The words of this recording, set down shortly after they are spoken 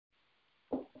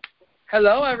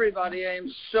Hello, everybody. I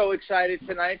am so excited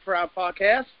tonight for our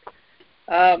podcast.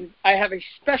 I have a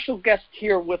special guest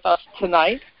here with us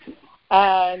tonight.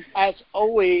 And as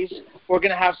always, we're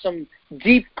going to have some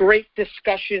deep, great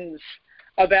discussions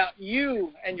about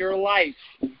you and your life.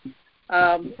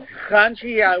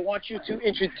 Khanji, I want you to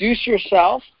introduce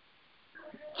yourself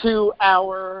to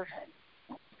our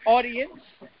audience.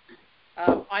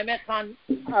 I met Khan,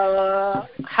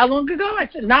 how long ago? I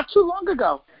said not too long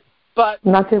ago. But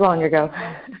not too long ago.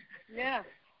 Yeah,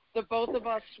 the both of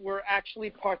us were actually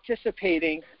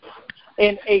participating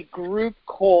in a group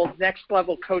called Next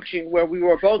Level Coaching, where we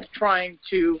were both trying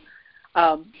to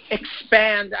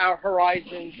expand our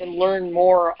horizons and learn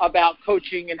more about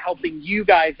coaching and helping you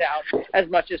guys out as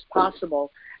much as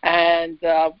possible. And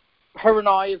her and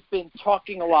I have been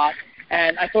talking a lot,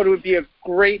 and I thought it would be a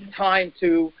great time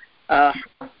to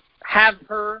have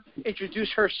her introduce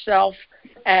herself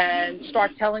and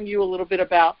start telling you a little bit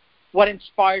about what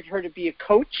inspired her to be a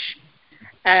coach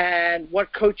and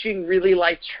what coaching really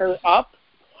lights her up.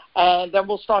 And then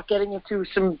we'll start getting into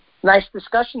some nice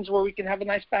discussions where we can have a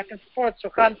nice back and forth. So,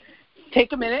 Khan,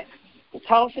 take a minute.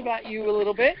 Tell us about you a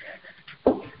little bit.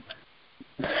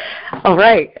 All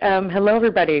right. Hello,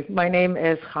 everybody. My name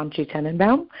is Khanji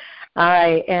Tenenbaum.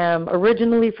 I am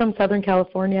originally from Southern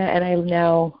California, and I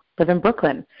now live in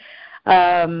Brooklyn.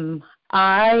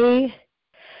 I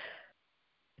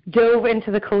dove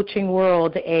into the coaching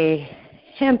world a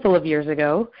handful of years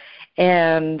ago,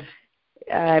 and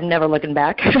I'm never looking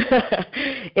back.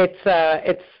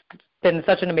 It's been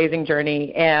such an amazing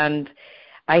journey, and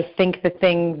I think the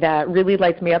thing that really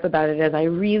lights me up about it is I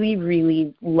really,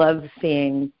 really love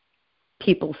seeing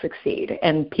people succeed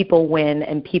and people win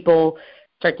and people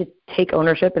start to take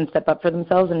ownership and step up for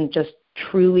themselves and just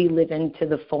truly live into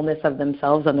the fullness of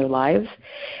themselves and their lives.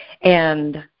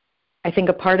 And I think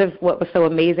a part of what was so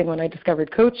amazing when I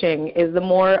discovered coaching is the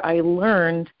more I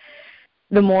learned,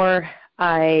 the more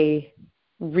I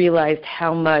realized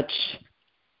how much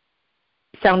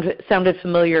sounded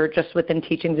familiar just within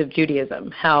teachings of Judaism,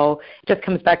 how it just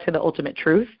comes back to the ultimate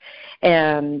truth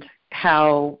and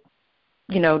how,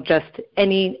 just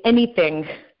anything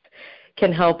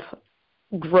can help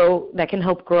grow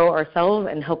ourselves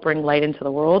and help bring light into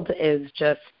the world is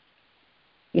just,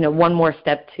 one more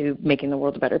step to making the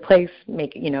world a better place,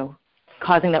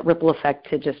 causing that ripple effect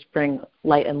to just bring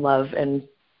light and love and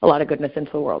a lot of goodness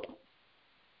into the world.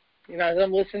 As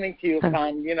I'm listening to you,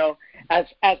 Khan, as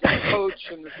a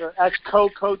coach and as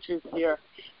co-coaches here,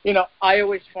 I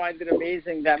always find it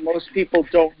amazing that most people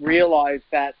don't realize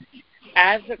that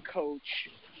as a coach,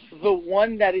 the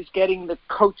one that is getting the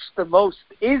coach the most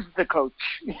is the coach,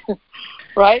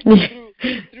 right?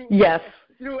 Yes.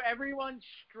 Through everyone's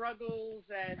struggles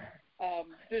and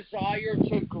desire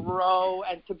to grow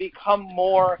and to become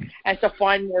more and to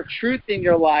find more truth in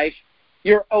your life,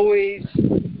 you're always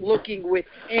looking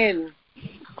within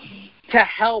to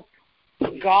help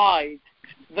guide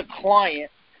the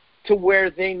client to where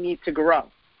they need to grow.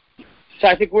 So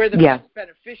I think we're the best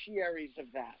beneficiaries of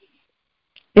that.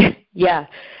 Yeah,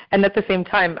 and at the same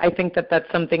time, I think that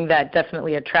that's something that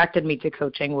definitely attracted me to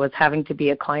coaching was having to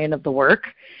be a client of the work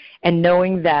and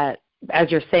knowing that,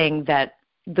 as you're saying, that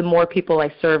the more people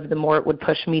I serve, the more it would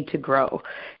push me to grow.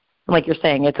 Like you're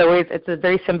saying, it's a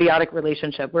very symbiotic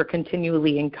relationship. We're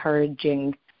continually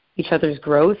encouraging each other's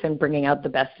growth and bringing out the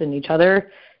best in each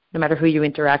other, no matter who you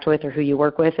interact with or who you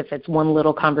work with, if it's one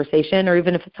little conversation or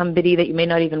even if it's somebody that you may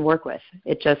not even work with.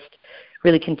 It just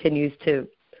really continues to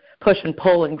push and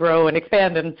pull and grow and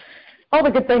expand and all the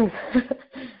good things.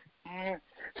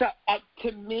 So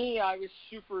to me, I was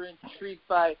super intrigued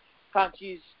by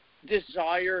Khanji's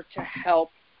desire to help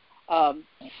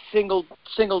single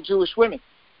Jewish women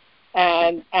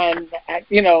and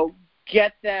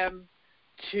get them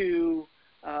to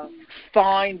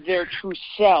find their true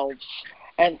selves.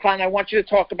 And Khan, I want you to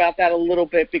talk about that a little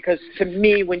bit because to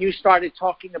me, when you started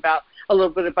talking about a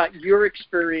little bit about your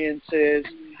experiences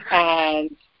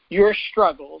and your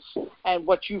struggles and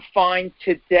what you find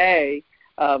today,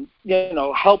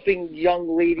 helping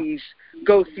young ladies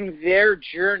go through their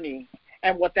journey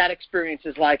and what that experience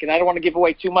is like. And I don't want to give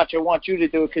away too much. I want you to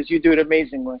do it because you do it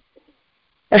amazingly.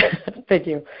 Thank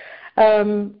you.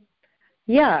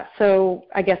 So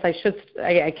I guess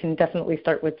I can definitely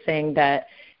start with saying that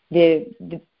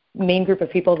the main group of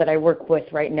people that I work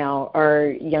with right now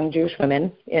are young Jewish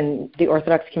women in the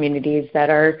Orthodox communities that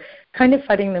are kind of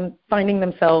finding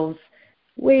themselves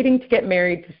waiting to get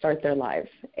married to start their lives.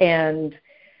 And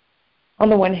on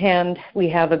the one hand, we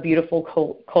have a beautiful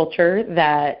culture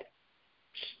that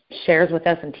shares with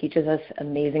us and teaches us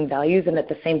amazing values, and at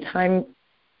the same time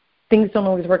things don't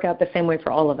always work out the same way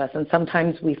for all of us. And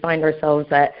sometimes we find ourselves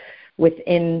that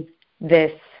within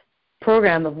this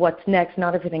program of what's next,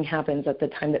 not everything happens at the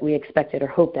time that we expected or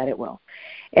hope that it will.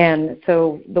 And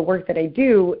so the work that I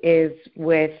do is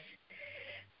with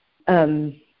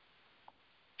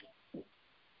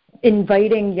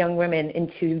inviting young women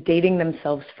into dating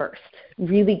themselves first,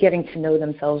 really getting to know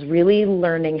themselves, really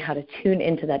learning how to tune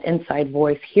into that inside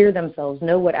voice, hear themselves,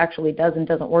 know what actually does and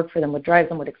doesn't work for them, what drives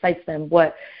them, what excites them,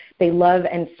 what they love,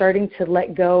 and starting to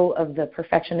let go of the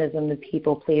perfectionism, the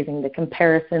people-pleasing, the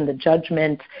comparison, the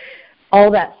judgment, all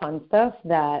that fun stuff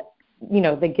that,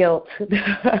 the guilt,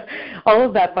 all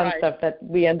of that fun stuff that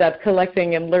we end up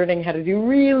collecting and learning how to do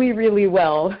really, really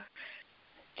well.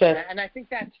 And I think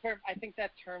that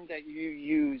term that you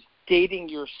use, dating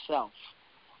yourself,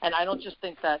 and I don't just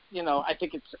think that, I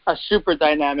think it's a super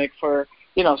dynamic for,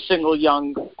 single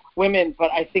young women,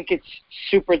 but I think it's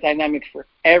super dynamic for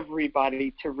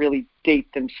everybody to really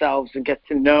date themselves and get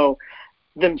to know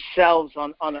themselves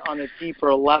on a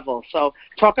deeper level. So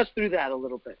talk us through that a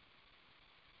little bit.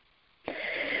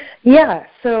 Yeah,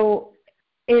 so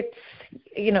it's,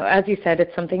 as you said,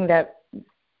 it's something that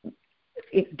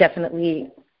it definitely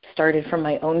started from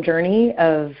my own journey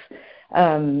of,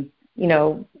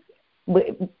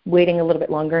 waiting a little bit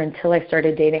longer until I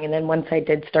started dating. And then once I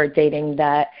did start dating,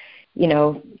 that,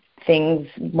 things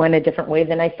went a different way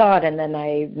than I thought. And then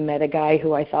I met a guy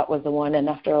who I thought was the one. And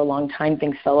after a long time,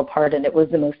 things fell apart. And it was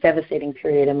the most devastating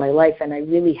period in my life. And I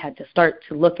really had to start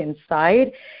to look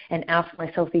inside and ask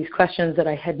myself these questions that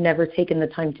I had never taken the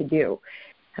time to do.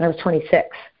 And I was 26.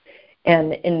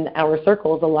 And in our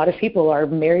circles, a lot of people are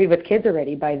married with kids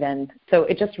already by then. So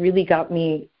it just really got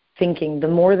me thinking. The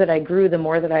more that I grew, the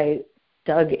more that I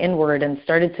dug inward and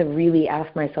started to really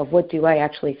ask myself, what do I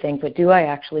actually think? What do I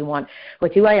actually want?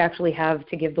 What do I actually have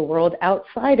to give the world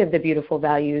outside of the beautiful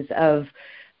values of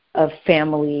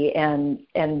family and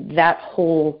that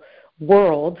whole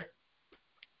world?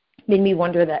 Made me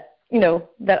wonder that,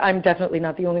 that I'm definitely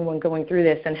not the only one going through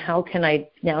this, and how can I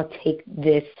now take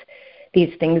these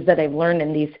things that I've learned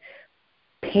and these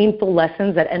painful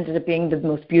lessons that ended up being the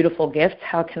most beautiful gifts,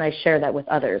 how can I share that with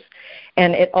others?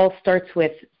 And it all starts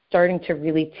with starting to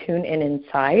really tune in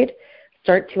inside,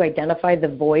 start to identify the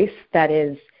voice that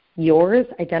is yours,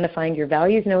 identifying your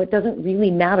values. No, it doesn't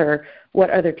really matter what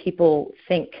other people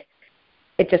think.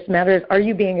 It just matters, are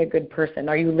you being a good person?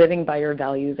 Are you living by your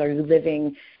values? Are you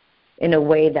living in a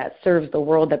way that serves the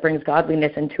world, that brings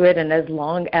godliness into it? And as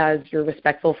long as you're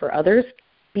respectful for others,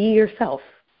 be yourself.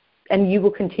 And you will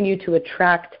continue to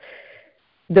attract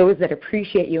those that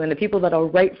appreciate you, and the people that are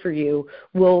right for you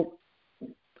will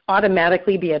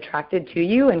automatically be attracted to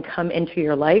you and come into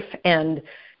your life, and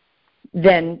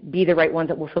then be the right ones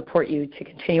that will support you to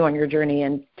continue on your journey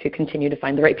and to continue to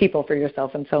find the right people for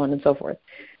yourself, and so on and so forth.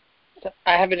 So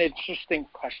I have an interesting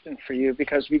question for you,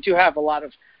 because we do have a lot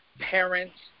of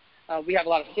parents. We have a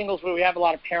lot of singles, but we have a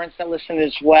lot of parents that listen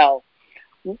as well.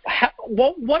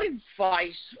 What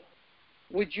advice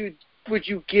would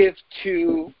you give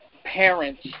to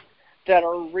parents that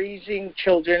are raising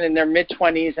children in their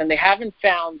mid-20s and they haven't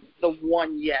found the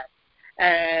one yet?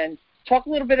 And talk a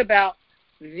little bit about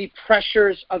the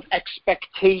pressures of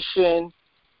expectation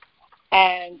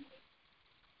and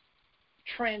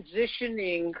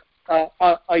transitioning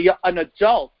an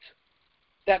adult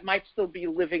that might still be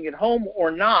living at home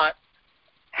or not,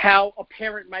 how a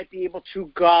parent might be able to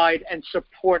guide and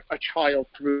support a child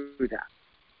through that.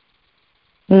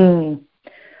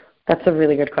 That's a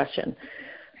really good question.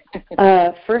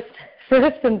 First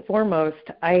and foremost,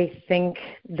 I think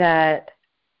that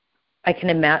I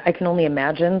can only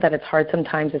imagine that it's hard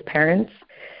sometimes as parents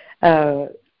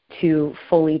to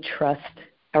fully trust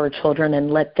our children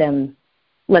and let them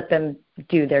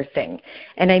do their thing.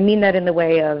 And I mean that in the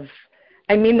way of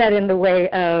I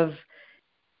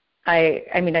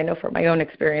know from my own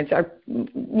experience,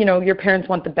 your parents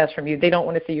want the best from you. They don't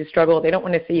want to see you struggle. They don't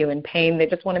want to see you in pain. They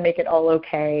just want to make it all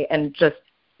okay and just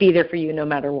be there for you no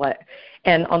matter what.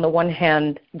 And on the one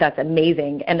hand, that's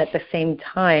amazing. And at the same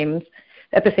time,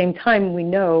 we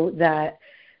know that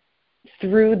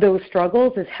through those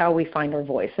struggles is how we find our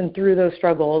voice. And through those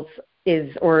struggles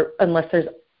unless there's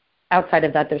outside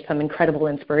of that, there's some incredible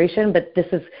inspiration, but this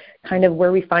is kind of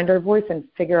where we find our voice and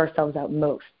figure ourselves out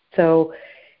most. So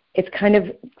it's kind of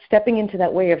stepping into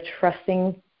that way of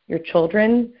trusting your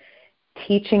children,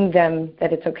 teaching them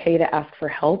that it's okay to ask for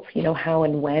help, how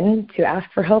and when to ask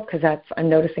for help, because that's, I'm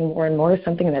noticing more and more,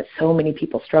 something that so many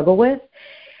people struggle with.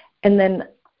 And then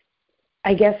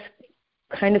I guess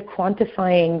kind of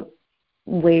quantifying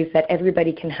ways that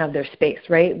everybody can have their space,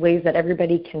 right? Ways that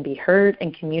everybody can be heard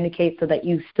and communicate so that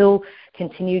you still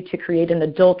continue to create an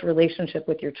adult relationship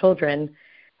with your children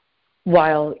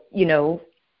while,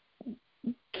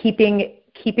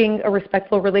 keeping a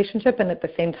respectful relationship and at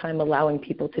the same time allowing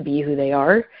people to be who they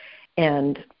are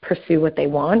and pursue what they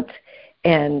want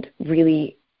and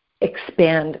really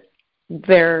expand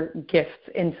their gifts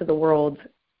into the world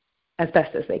as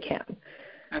best as they can.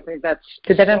 I think that's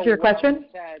Did that answer your question?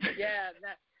 Said. Yeah,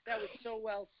 that was so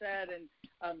well said. And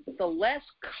the last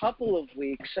couple of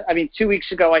weeks, 2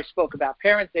 weeks ago I spoke about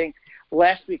parenting.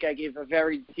 Last week I gave a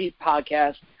very deep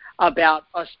podcast about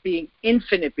us being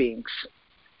infinite beings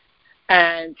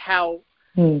and how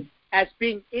as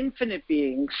being infinite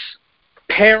beings,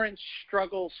 parents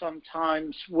struggle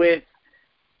sometimes with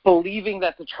believing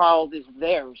that the child is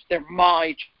theirs. They're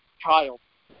my child.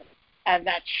 And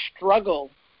that struggle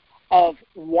of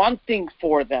wanting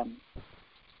for them.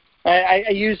 I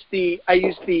use the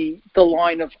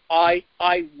line of I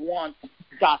want ...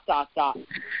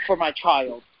 for my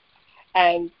child.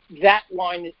 And that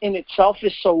line in itself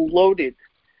is so loaded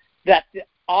that the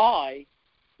I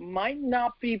might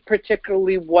not be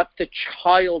particularly what the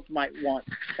child might want.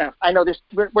 Now, I know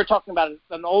we're talking about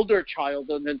an older child,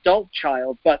 an adult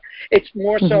child, but it's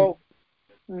more so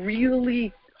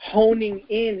really honing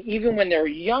in, even when they're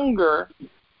younger,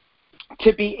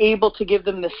 to be able to give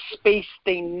them the space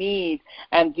they need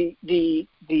and the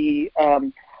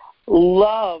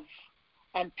love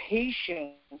and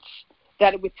patience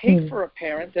that it would take for a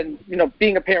parent. And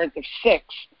being a parent of 6,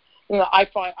 I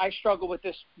find I struggle with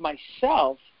this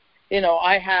myself.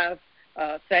 I have,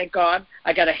 thank God,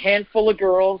 I got a handful of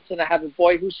girls, and I have a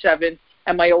boy who's 7,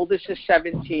 and my oldest is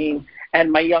 17,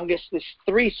 and my youngest is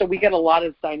 3. So we get a lot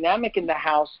of dynamic in the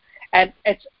house, and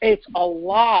it's a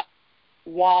lot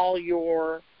while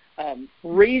you're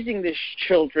raising these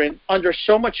children under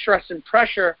so much stress and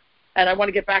pressure. And I want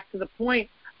to get back to the point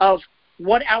of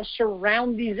what our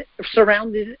surroundings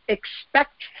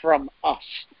expect from us.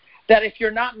 That if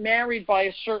you're not married by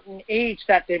a certain age,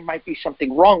 that there might be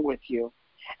something wrong with you.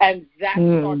 And that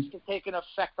starts to take an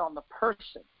effect on the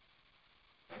person.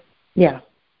 Yeah.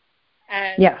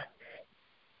 And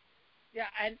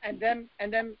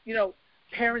then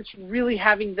parents really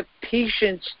having the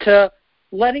patience to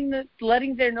letting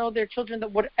their children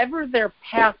that whatever their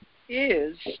path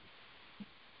is,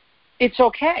 it's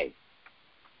okay.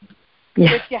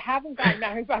 Yeah. If you haven't gotten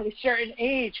married by a certain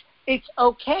age, it's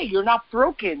okay. You're not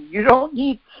broken. You don't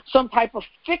need some type of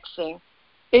fixing.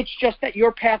 It's just that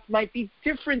your path might be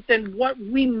different than what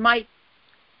we might,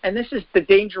 and this is the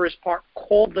dangerous part,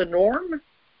 call the norm.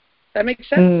 That makes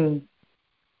sense?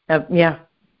 Yeah.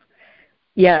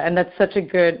 Yeah, and that's such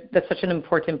an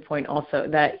important point also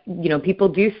that, people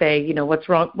do say, what's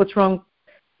wrong,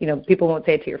 people won't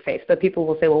say it to your face, but people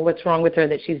will say, well, what's wrong with her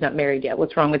that she's not married yet?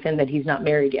 What's wrong with him that he's not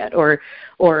married yet? Or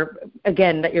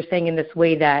again, that you're saying in this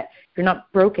way that you're not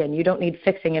broken. You don't need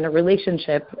fixing in a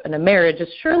relationship, and a marriage is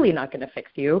surely not going to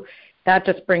fix you. That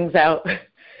just brings out,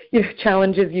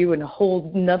 challenges you in a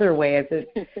whole nother way as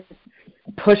it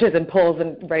pushes and pulls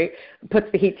and, right, puts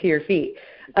the heat to your feet.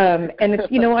 And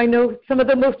it's, I know some of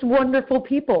the most wonderful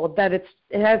people that it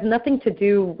has nothing to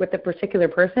do with a particular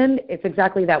person. It's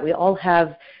exactly that. We all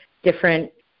have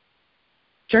different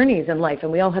journeys in life,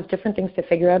 and we all have different things to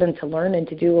figure out and to learn and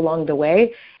to do along the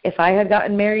way. If I had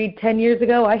gotten married 10 years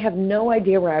ago, I have no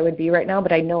idea where I would be right now,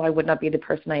 but I know I would not be the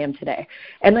person I am today.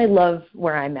 And I love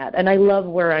where I'm at, and I love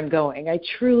where I'm going. I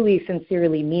truly,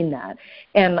 sincerely mean that.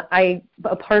 And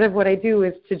a part of what I do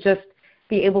is to just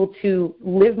be able to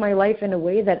live my life in a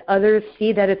way that others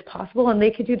see that it's possible, and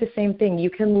they could do the same thing. You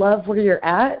can love where you're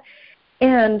at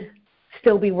and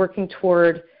still be working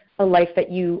toward a life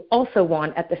that you also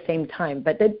want at the same time,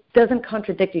 but that doesn't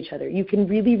contradict each other. You can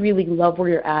really, really love where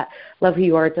you're at, love who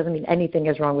you are. It doesn't mean anything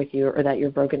is wrong with you or that you're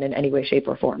broken in any way, shape,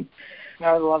 or form.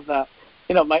 I love that.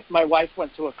 My wife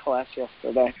went to a class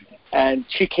yesterday, and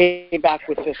she came back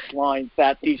with this line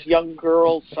that these young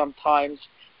girls sometimes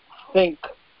think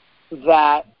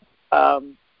that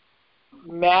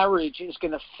marriage is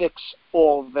going to fix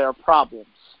all of their problems.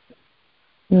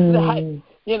 That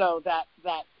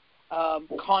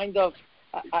kind of,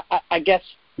 I guess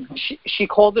she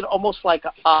called it almost like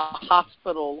a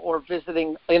hospital or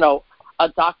visiting, a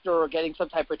doctor or getting some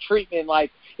type of treatment,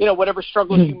 like, whatever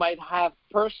struggles you might have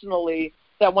personally,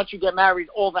 that once you get married,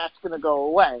 all that's going to go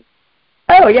away.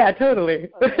 Oh, yeah, totally.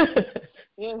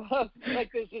 Like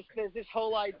there's this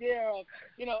whole idea of,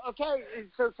 okay,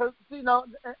 so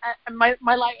my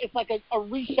life, it's like a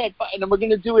reset button, and we're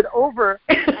going to do it over,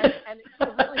 and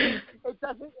it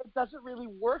doesn't really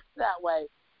work that way.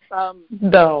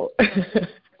 No.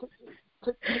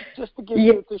 just to give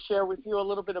you, to share with you a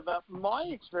little bit about my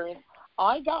experience,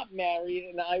 I got married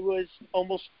and I was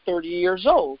almost 30 years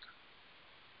old.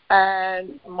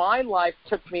 And my life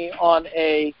took me on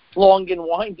a long and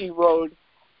windy road.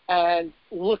 And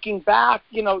looking back,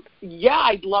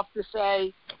 I'd love to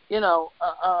say, I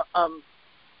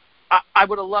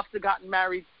would have loved to have gotten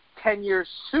married 10 years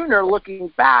sooner looking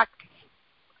back.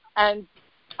 And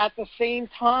at the same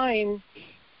time,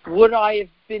 would I have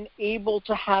been able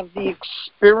to have the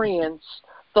experience,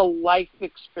 the life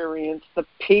experience, the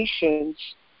patience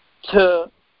to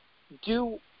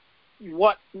do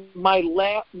what my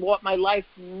life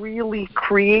really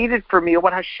created for me, or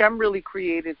what Hashem really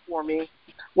created for me,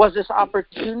 was this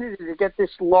opportunity to get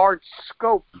this large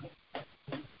scope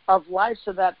of life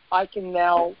so that I can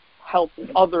now help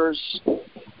others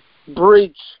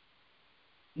bridge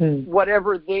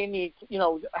whatever they need,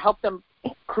 help them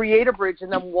create a bridge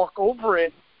and then walk over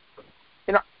it.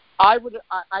 I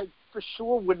for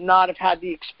sure would not have had the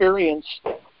experience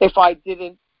if I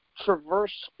didn't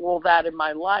traverse all that in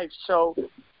my life. So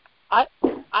I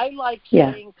like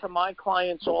saying to my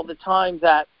clients all the time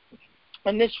that,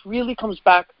 and this really comes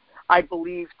back, I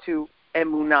believe, to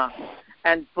emunah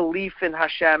and belief in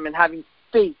Hashem and having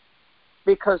faith,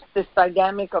 because this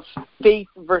dynamic of faith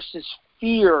versus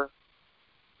fear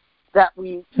that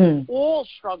we all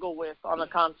struggle with on a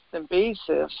constant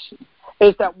basis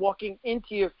is that walking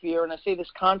into your fear, and I say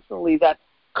this constantly, that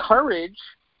courage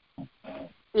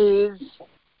is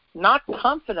not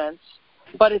confidence,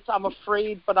 but it's I'm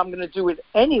afraid, but I'm going to do it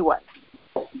anyway.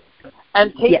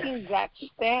 And taking that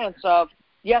stance of,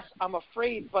 yes, I'm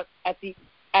afraid, but at the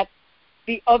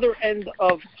other end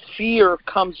of fear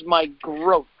comes my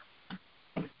growth.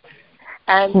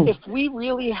 And if we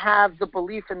really have the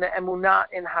belief in the emunah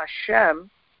in Hashem,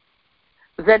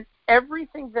 then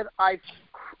everything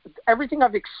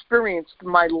I've experienced in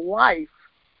my life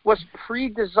was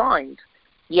pre-designed.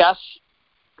 Yes,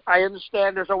 I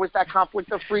understand there's always that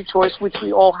conflict of free choice, which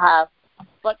we all have,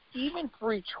 but even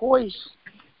free choice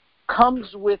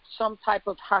comes with some type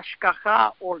of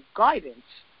hashgacha or guidance.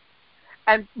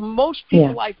 And most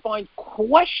people I find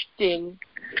question,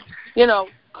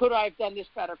 could I have done this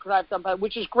better? Could I have done better?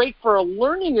 Which is great for a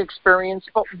learning experience,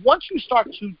 but once you start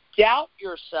to doubt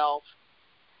yourself,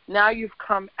 now you've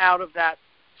come out of that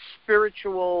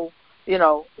spiritual,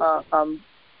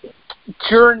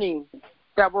 journey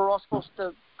that we're all supposed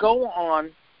to go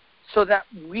on, so that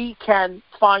we can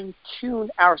fine-tune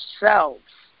ourselves,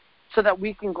 so that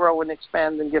we can grow and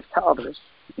expand and give to others.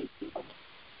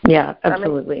 Yeah,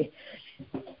 absolutely.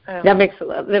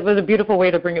 That was a beautiful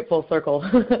way to bring it full circle.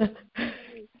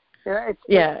 Go ahead.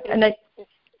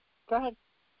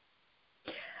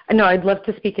 No, I'd love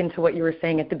to speak into what you were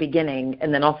saying at the beginning,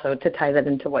 and then also to tie that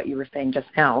into what you were saying just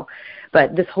now.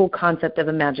 But this whole concept of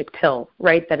a magic pill,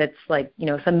 right? That it's like,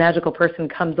 some magical person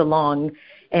comes along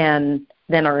and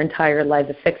then our entire lives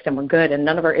are fixed and we're good and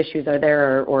none of our issues are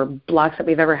there or blocks that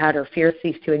we've ever had or fears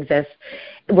cease to exist.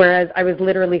 Whereas I was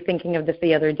literally thinking of this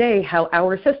the other day, how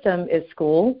our system is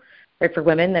school, right, for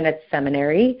women, then it's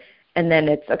seminary, and then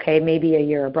it's, maybe a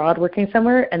year abroad working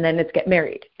somewhere, and then it's get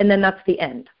married. And then that's the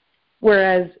end.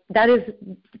 Whereas that is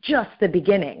just the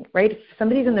beginning, right? If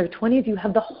somebody's in their 20s, you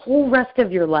have the whole rest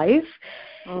of your life.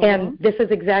 Mm-hmm. And this is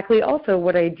exactly also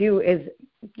what I do is,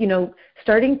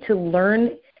 starting to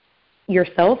learn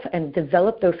yourself and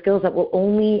develop those skills that will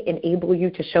only enable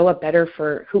you to show up better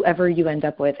for whoever you end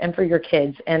up with and for your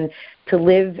kids, and to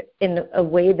live in a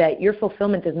way that your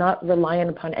fulfillment is not reliant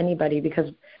upon anybody,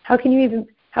 because how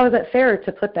is that fair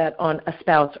to put that on a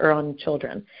spouse or on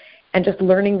children? And just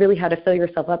learning really how to fill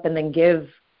yourself up and then give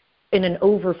in an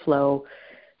overflow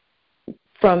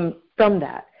from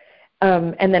that.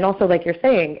 And then also, like you're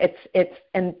saying, it's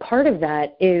and part of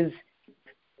that is,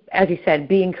 as you said,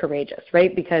 being courageous,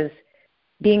 right? Because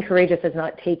being courageous is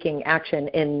not taking action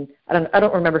in, I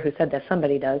don't remember who said this,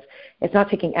 somebody does. It's not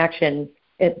taking action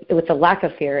with a lack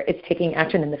of fear. It's taking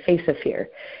action in the face of fear.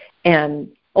 And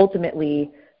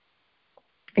ultimately,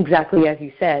 exactly as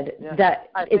you said, that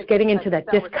it's getting into that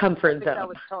discomfort zone. That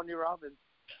was Tony Robbins.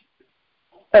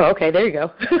 Oh, okay, there you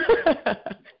go.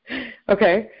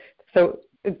 Okay, so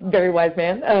very wise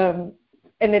man.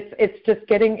 And it's just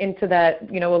getting into that,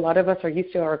 a lot of us are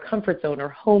used to our comfort zone or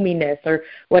hominess or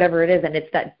whatever it is, and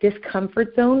it's that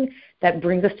discomfort zone that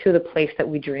brings us to the place that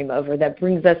we dream of, or that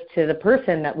brings us to the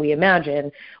person that we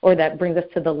imagine, or that brings us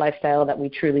to the lifestyle that we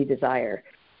truly desire.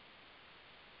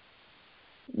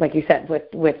 Like you said, with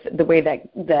the way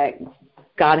that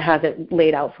God has it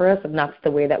laid out for us, and that's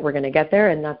the way that we're going to get there,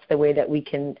 and that's the way that we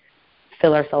can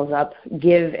fill ourselves up,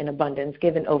 give in abundance,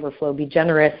 give in overflow, be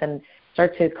generous, and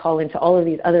start to call into all of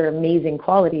these other amazing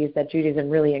qualities that Judaism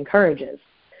really encourages.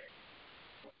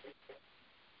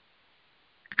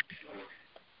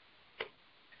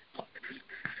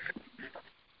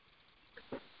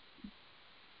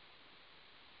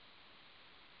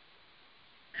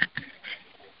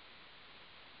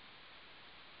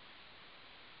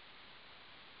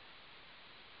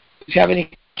 Do you have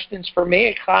any questions for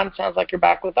me? Khan, sounds like you're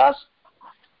back with us.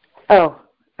 Oh,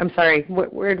 I'm sorry.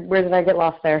 Where did I get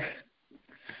lost there?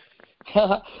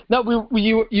 No,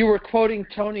 you were quoting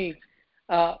Tony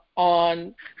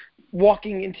on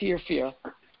walking into your fear.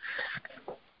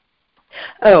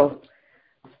 Oh,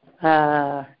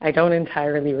 I don't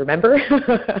entirely remember,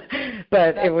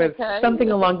 but it was something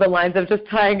along the lines of just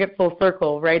tying it full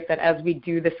circle, right? That as we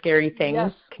do the scary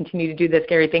things, continue to do the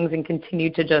scary things and continue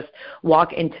to just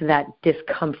walk into that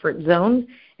discomfort zone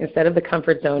instead of the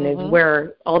comfort zone is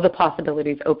where all the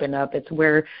possibilities open up. It's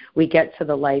where we get to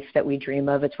the life that we dream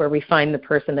of. It's where we find the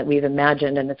person that we've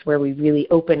imagined, and it's where we really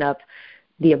open up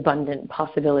the abundant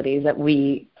possibilities that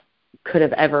we could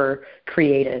have ever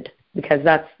created. Because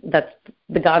that's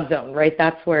the God zone, right?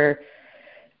 That's where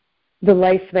the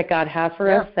life that God has for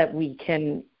us that we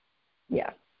can, So,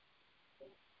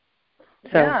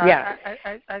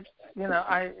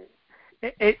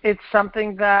 it's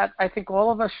something that I think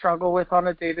all of us struggle with on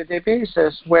a day-to-day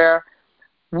basis, where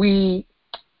we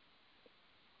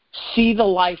see the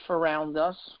life around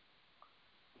us,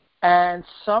 and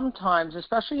sometimes,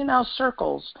 especially in our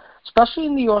circles, especially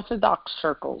in the Orthodox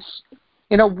circles,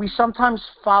 we sometimes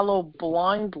follow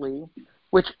blindly,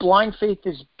 which blind faith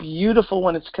is beautiful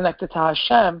when it's connected to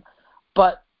Hashem,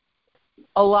 but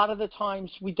a lot of the times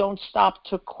we don't stop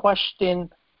to question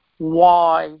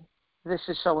why this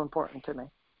is so important to me.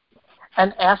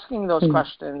 And asking those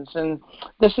questions. And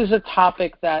this is a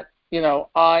topic that,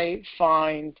 I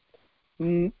find,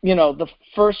 the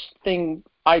first thing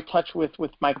I touch with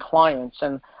my clients,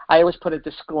 and I always put a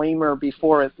disclaimer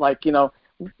before it, like,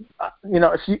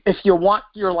 if you want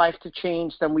your life to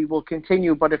change, then we will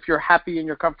continue. But if you're happy in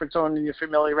your comfort zone and your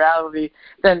familiarity,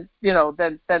 then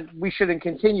we shouldn't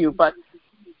continue. But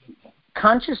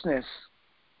consciousness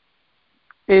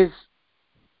is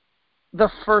the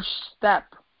first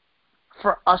step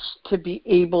for us to be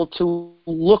able to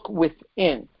look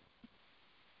within.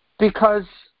 Because,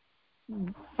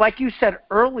 like you said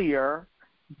earlier,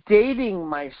 dating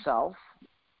myself,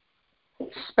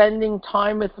 spending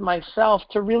time with myself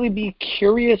to really be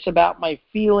curious about my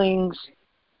feelings,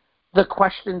 the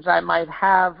questions I might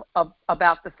have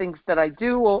about the things that I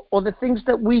do or the things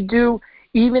that we do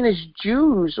even as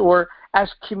Jews or as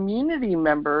community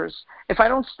members. If I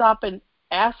don't stop and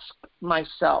ask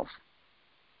myself,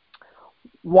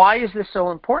 why is this so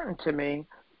important to me,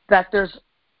 that there's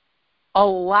a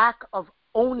lack of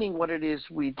owning what it is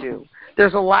we do.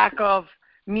 There's a lack of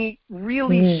me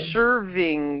really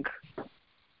serving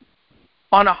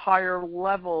on a higher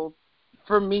level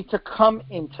for me to come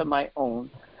into my own.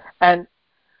 And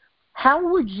how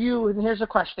would you, and here's a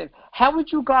question, how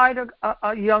would you guide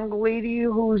a young lady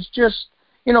who's just,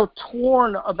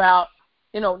 torn about,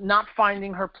 not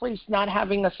finding her place, not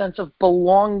having a sense of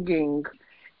belonging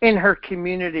in her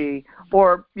community,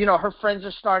 or, her friends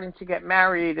are starting to get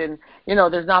married and,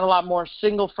 there's not a lot more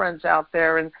single friends out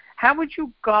there. And how would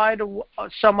you guide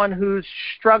someone who's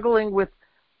struggling with,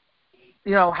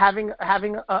 having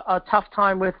a tough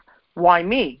time with why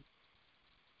me?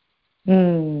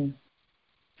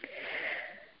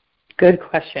 Good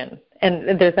question.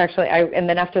 And there's actually, and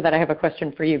then after that, I have a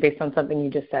question for you based on something you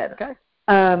just said. Okay.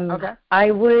 I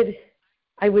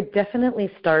would definitely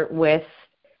start with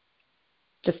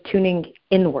just tuning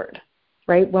inward,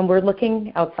 right? When we're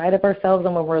looking outside of ourselves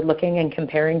and when we're looking and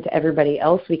comparing to everybody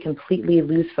else, we completely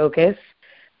lose focus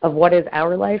of what is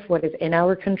our life, what is in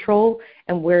our control,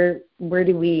 and where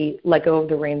do we let go of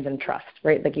the reins and trust,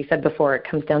 right? Like you said before, it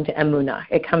comes down to emunah.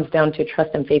 It comes down to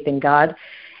trust and faith in God.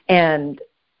 And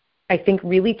I think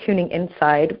really tuning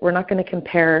inside, we're not going to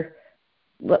compare.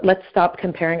 Let's stop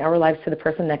comparing our lives to the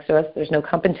person next to us. There's no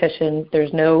competition.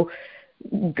 There's no,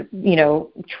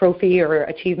 trophy or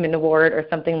achievement award or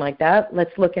something like that.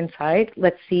 Let's look inside.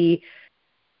 Let's see,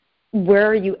 where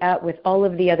are you at with all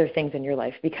of the other things in your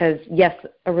life? Because, yes,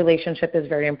 a relationship is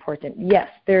very important. Yes,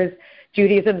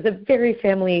 Judaism is a very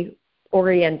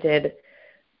family-oriented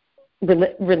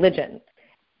religion.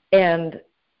 And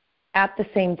at the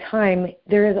same time,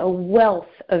 there is a wealth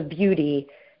of beauty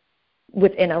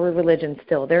within our religion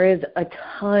still. There is a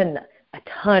ton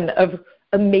of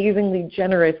amazingly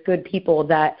generous, good people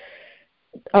that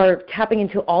are tapping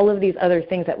into all of these other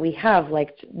things that we have,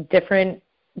 like different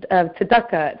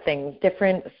tzedakah things,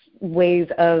 different ways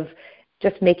of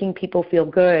just making people feel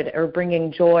good or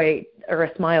bringing joy or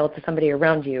a smile to somebody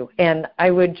around you. And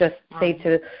I would just say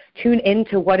to tune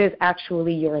into what is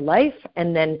actually your life,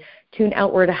 and then tune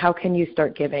outward to how can you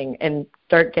start giving and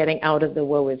start getting out of the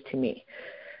woe is to me.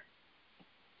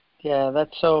 Yeah,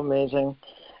 that's so amazing.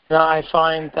 I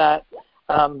find that,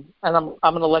 and I'm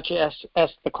going to let you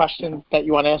ask the question that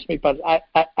you want to ask me, but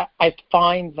I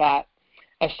find that,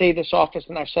 I say this often,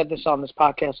 and I've said this on this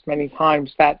podcast many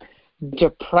times, that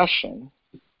depression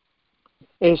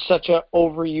is such an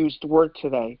overused word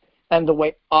today. And the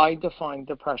way I define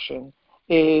depression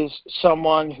is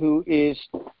someone who is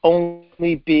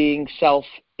only being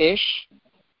selfish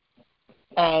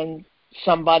and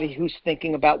somebody who's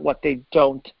thinking about what they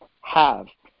don't have.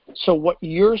 So what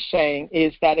you're saying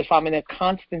is that if I'm in a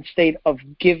constant state of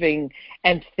giving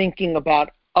and thinking about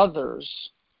others,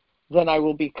 then I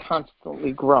will be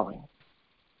constantly growing.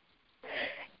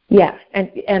 Yeah,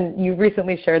 and you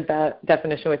recently shared that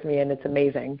definition with me, and it's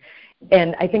amazing.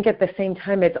 And I think at the same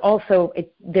time, it's also,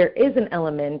 there is an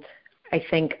element, I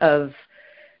think, of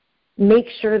make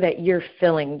sure that you're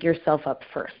filling yourself up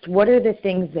first. What are the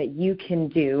things that you can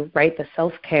do, right, the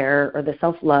self-care or the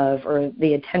self-love or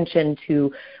the attention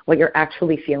to what you're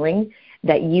actually feeling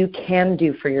that you can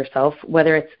do for yourself,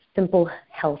 whether it's simple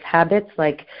health habits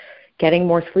like getting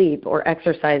more sleep or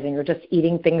exercising or just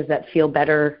eating things that feel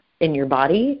better in your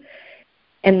body,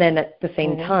 and then at the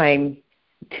same time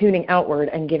tuning outward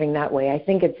and giving that way. I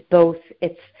think it's both.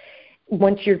 It's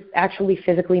once you're actually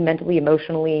physically, mentally,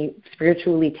 emotionally,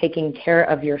 spiritually taking care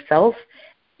of yourself,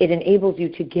 it enables you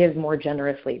to give more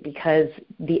generously because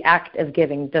the act of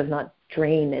giving does not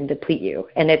drain and deplete you.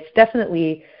 And it's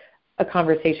definitely a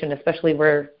conversation, especially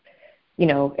where, you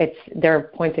know, there are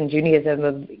points in Judaism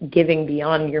of giving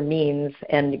beyond your means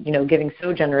and, you know, giving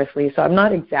so generously. So I'm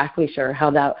not exactly sure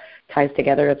how that ties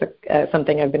together. It's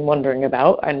something I've been wondering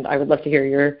about, and I would love to hear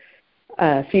your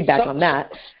feedback on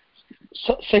that.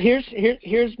 So here's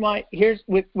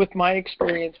with my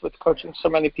experience with coaching so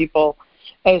many people,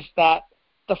 is that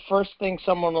the first thing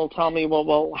someone will tell me,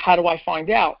 well, how do I find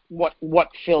out what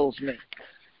fills me?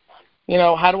 You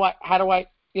know, how do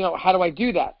I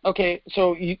do that? Okay,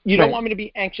 so you don't want me to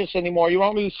be anxious anymore. You don't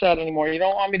want me to be sad anymore. You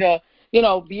don't want me to, you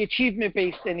know, be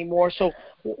achievement-based anymore. So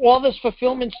all this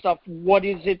fulfillment stuff, what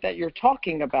is it that you're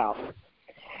talking about?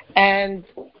 And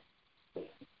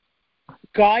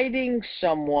guiding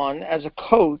someone as a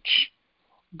coach,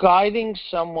 guiding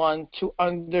someone to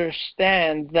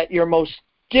understand that your most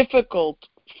difficult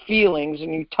feelings,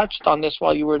 and you touched on this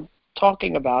while you were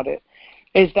talking about it,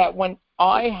 is that when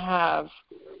I have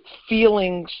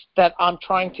feelings that I'm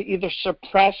trying to either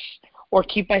suppress or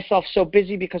keep myself so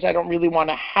busy because I don't really want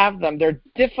to have them, they're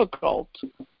difficult,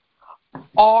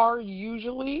 are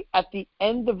usually at the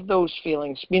end of those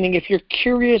feelings, meaning if you're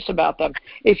curious about them,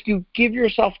 if you give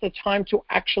yourself the time to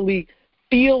actually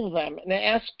feel them and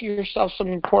ask yourself some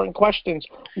important questions.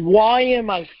 Why am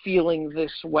I feeling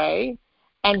this way?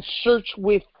 And search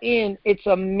within. It's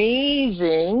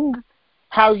amazing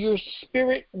how your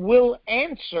spirit will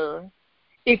answer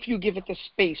if you give it the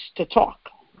space to talk.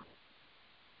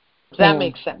 Does that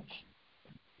make sense?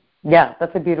 Yeah,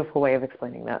 that's a beautiful way of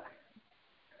explaining that.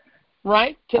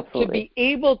 Right? To be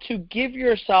able to give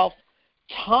yourself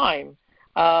time.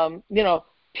 You know,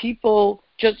 people,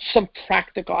 just some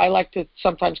practical, I like to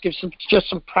sometimes give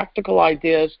some practical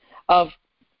ideas of,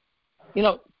 you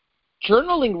know,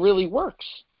 journaling really works.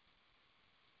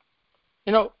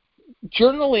 You know,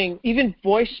 journaling, even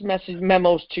voice message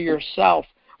memos to yourself,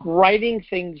 writing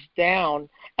things down,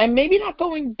 and maybe not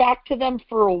going back to them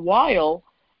for a while,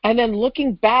 and then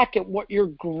looking back at what your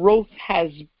growth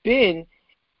has been,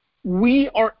 we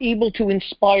are able to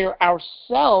inspire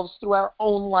ourselves through our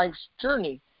own life's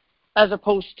journey, as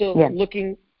opposed to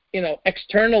looking, you know,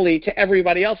 externally to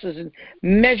everybody else's and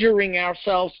measuring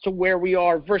ourselves to where we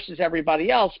are versus everybody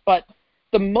else. But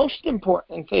the most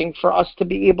important thing for us to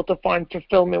be able to find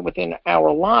fulfillment within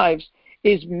our lives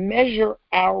is measure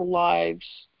our lives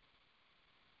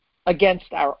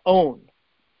against our own.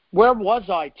 Where was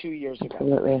I 2 years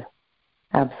ago?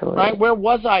 Absolutely. Right? Where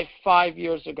was I 5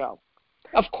 years ago?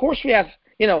 Of course we have,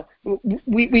 you know,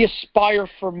 we aspire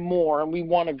for more and we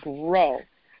want to grow,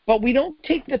 but we don't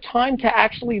take the time to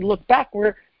actually look back.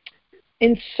 We're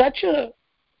in such a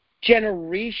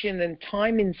generation and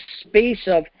time and space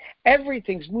of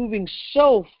everything's moving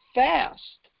so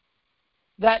fast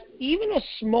that even a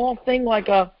small thing like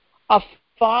a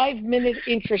 5-minute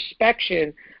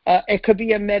introspection, it could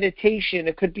be a meditation,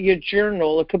 it could be a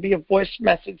journal, it could be a voice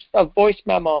message, a voice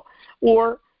memo,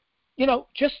 or, you know,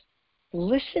 just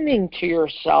listening to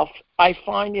yourself, I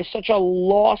find, is such a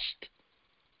lost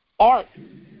art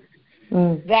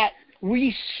that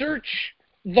we search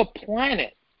the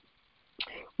planet.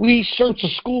 We search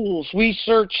schools. We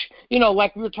search,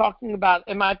 like we were talking about,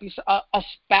 it might be a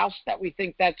spouse that we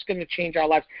think that's going to change our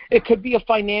lives. It could be a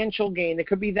financial gain. It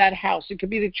could be that house. It could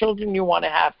be the children you want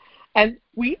to have. And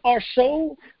we are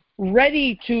so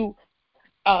ready to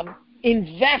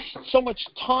invest so much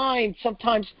time,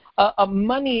 sometimes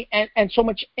money, and so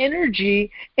much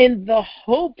energy in the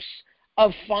hopes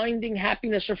of finding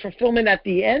happiness or fulfillment at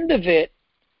the end of it,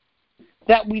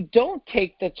 that we don't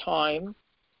take the time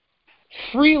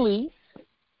freely,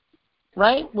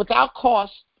 right, without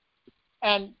cost,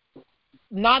 and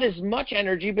not as much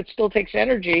energy, but still takes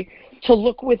energy, to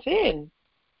look within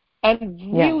and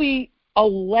really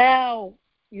allow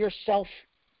yourself,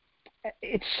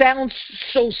 it sounds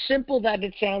so simple that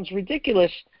it sounds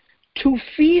ridiculous, to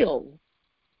feel.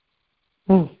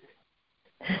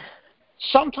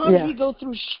 Sometimes we go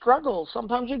through struggles.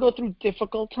 Sometimes we go through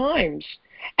difficult times.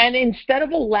 And instead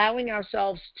of allowing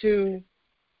ourselves to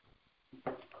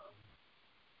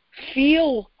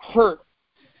feel hurt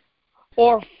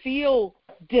or feel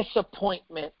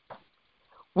disappointment,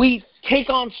 we take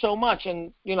on so much.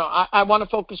 And, I want to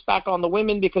focus back on the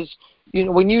women because,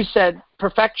 when you said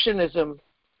perfectionism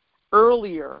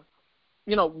earlier,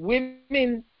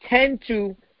 women tend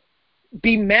to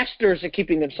be masters at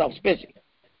keeping themselves busy,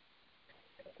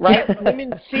 right?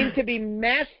 Women seem to be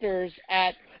masters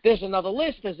at, there's another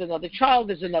list, there's another child,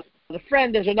 there's another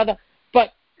friend, there's another,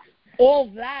 but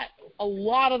all that, a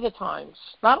lot of the times,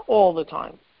 not all the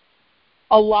time,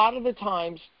 a lot of the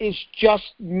times is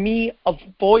just me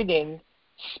avoiding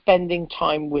spending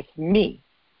time with me.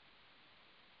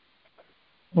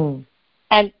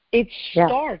 And it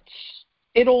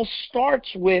all starts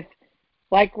with,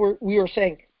 like we were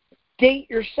saying, date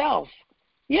yourself.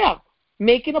 Yeah,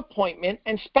 make an appointment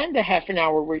and spend a half an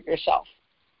hour with yourself.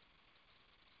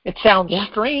 It sounds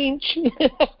strange,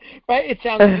 right? It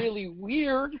sounds really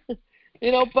weird,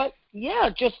 but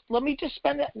just let me just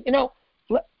spend it,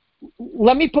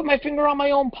 let me put my finger on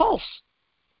my own pulse.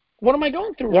 What am I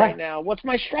going through right now? What's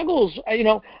my struggles?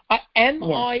 Am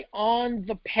I on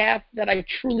the path that I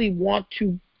truly want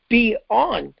to be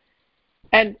on?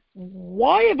 And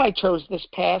why have I chose this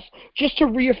path? Just to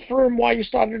reaffirm why you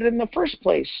started in the first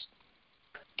place.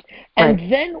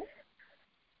 And then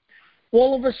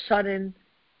all of a sudden,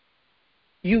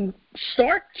 you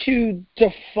start to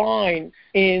define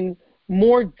in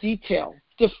more detail,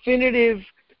 definitive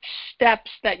steps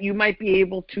that you might be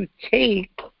able to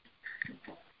take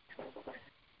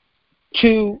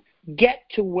to get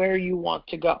to where you want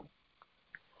to go.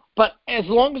 But as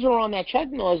long as we're on that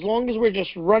treadmill, as long as we're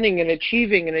just running and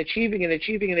achieving,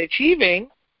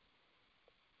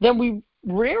 then we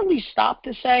rarely stop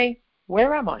to say,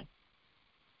 where am I?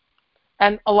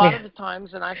 And a lot of the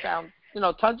times, and I found,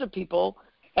 tons of people,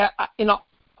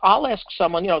 I'll ask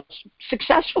someone,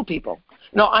 successful people.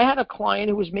 I had a client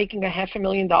who was making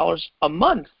 $500,000 a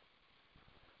month,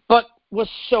 but was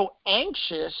so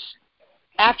anxious,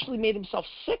 actually made himself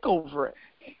sick over it.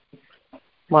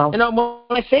 Wow. When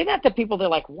I say that to people, they're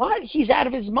like, what? He's out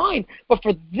of his mind. But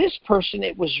for this person,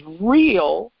 it was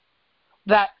real,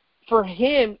 that for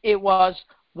him, it was,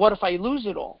 what if I lose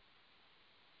it all?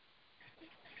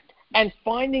 And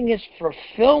finding his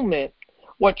fulfillment,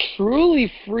 what truly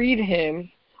freed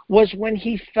him was when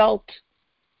he felt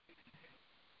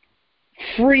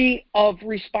free of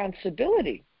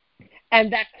responsibility.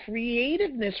 And that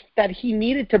creativeness that he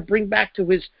needed to bring back to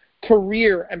his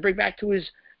career and bring back to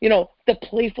his, the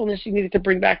playfulness he needed to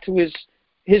bring back to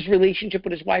his relationship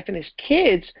with his wife and his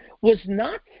kids was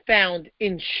not found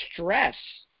in stress,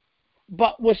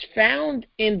 but was found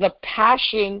in the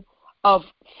passion of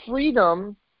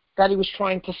freedom that he was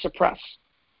trying to suppress.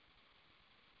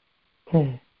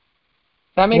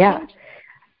 That makes sense?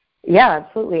 Yeah,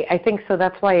 absolutely. I think so.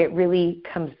 That's why it really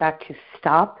comes back to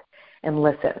stop and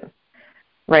listen,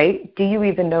 right? Do you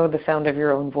even know the sound of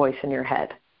your own voice in your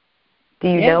head? Do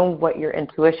you know what your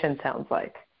intuition sounds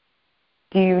like?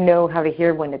 Do you know how to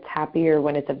hear when it's happy or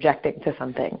when it's objecting to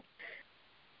something?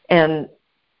 And,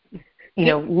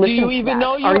 listen. Do you even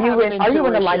know you have an intuition? Are you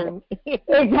in alignment?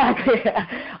 Exactly.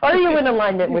 Are you in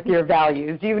alignment with your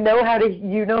values? Do you know how to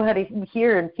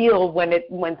hear and feel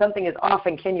when something is off,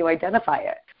 and can you identify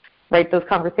it? Right? Those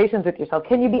conversations with yourself.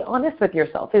 Can you be honest with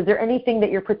yourself? Is there anything that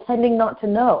you're pretending not to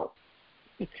know?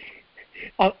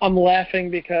 I'm laughing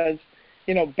because,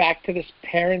 back to this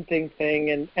parenting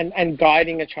thing and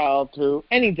guiding a child through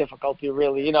any difficulty,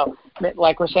 really,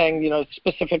 like we're saying,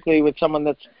 specifically with someone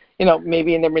that's,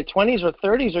 maybe in their mid-20s or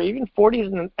 30s or even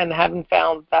 40s and haven't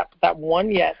found that one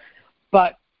yet.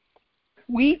 But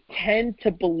we tend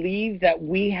to believe that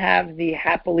we have the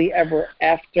happily ever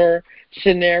after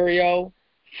scenario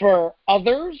for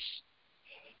others.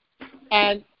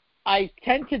 And I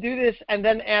tend to do this and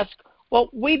then ask, well,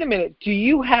 wait a minute, do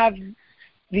you have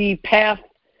the path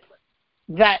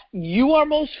that you are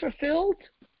most fulfilled?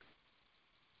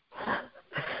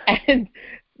 And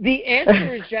the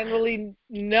answer is generally,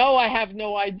 no, I have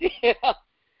no idea.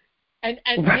 And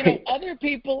right. other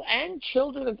people and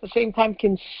children at the same time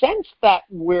can sense that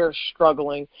we're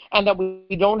struggling and that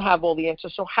we don't have all the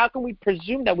answers. So how can we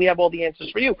presume that we have all the answers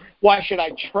for you? Why should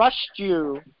I trust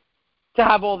you to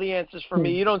have all the answers for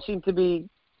me? You don't seem to be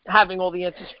having all the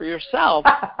answers for yourself.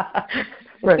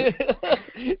 Right.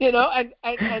 And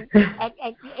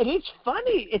it is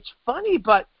funny. It's funny,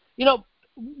 but,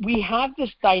 we have this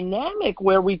dynamic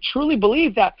where we truly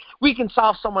believe that we can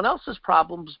solve someone else's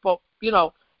problems, but,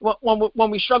 when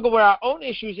we struggle with our own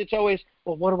issues, it's always,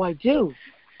 well, what do I do?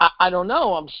 I don't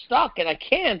know. I'm stuck and I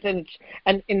can't. And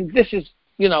this is,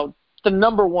 the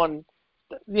number one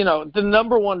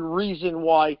reason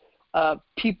why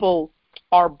people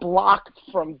are blocked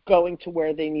from going to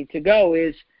where they need to go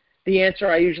is the answer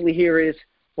I usually hear is,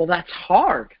 well, that's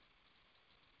hard.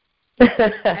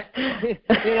 That's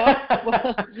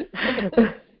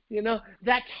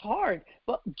hard.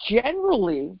 But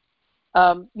generally,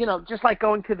 just like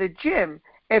going to the gym,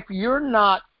 if you're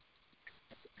not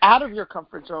out of your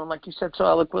comfort zone, like you said so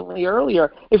eloquently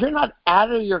earlier, if you're not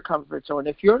out of your comfort zone,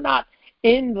 if you're not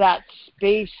in that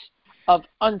space of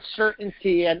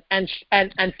uncertainty and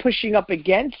pushing up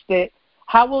against it,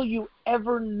 how will you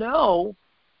ever know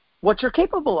what you're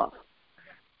capable of?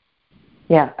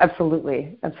 Yeah,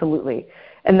 absolutely. Absolutely.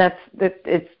 And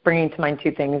it's bringing to mind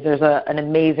two things. There's an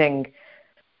amazing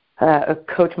a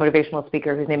coach, motivational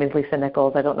speaker whose name is Lisa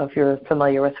Nichols. I don't know if you're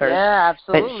familiar with her. Yeah,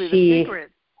 absolutely. The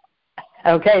Secret.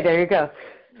 Okay, there you go.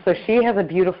 So she has a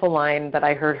beautiful line that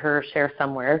I heard her share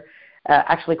somewhere,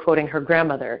 actually quoting her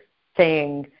grandmother,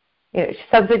 saying,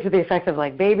 something to the effect of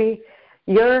like, baby,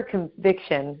 your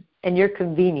conviction and your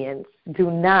convenience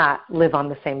do not live on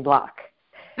the same block.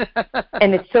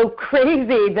 And it's so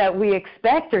crazy that we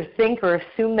expect or think or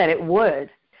assume that it would.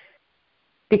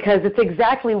 Because it's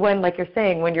exactly when, like you're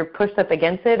saying, when you're pushed up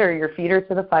against it or your feet are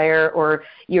to the fire or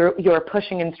you're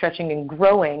pushing and stretching and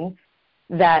growing,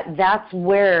 that's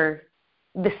where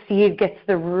the seed gets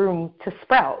the room to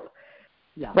sprout.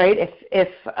 Yeah. Right? If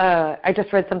I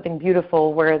just read something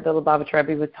beautiful where the Lubavitch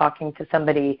Rebbe was talking to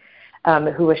somebody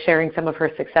who was sharing some of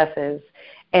her successes,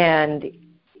 and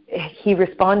he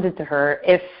responded to her,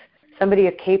 if somebody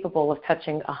is capable of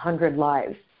touching 100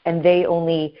 lives and they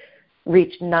only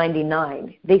reach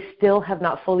 99, they still have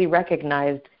not fully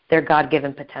recognized their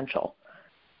God-given potential.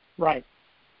 Right.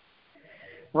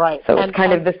 Right. So it's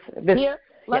kind of this. Here,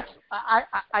 let's. Yeah.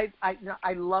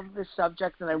 I love this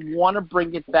subject, and I want to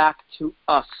bring it back to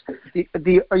us,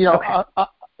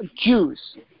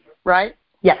 Jews, right?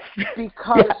 Yes.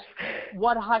 Because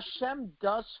what Hashem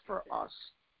does for us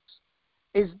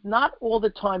is not all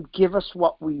the time give us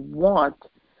what we want,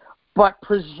 but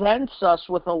presents us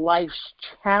with a life's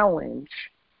challenge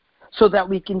so that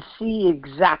we can see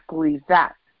exactly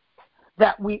that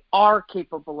we are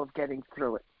capable of getting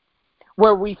through it.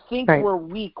 Where we think we're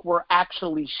weak, we're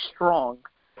actually strong.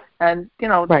 And,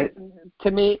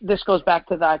 to me, this goes back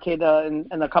to the Akedah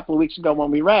and a couple of weeks ago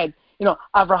when we read,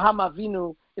 Avraham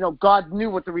Avinu, God knew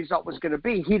what the result was going to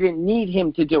be. He didn't need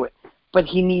him to do it, but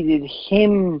he needed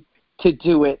him to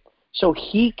do it so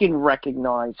he can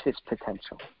recognize his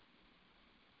potential.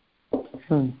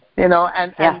 And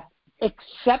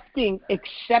accepting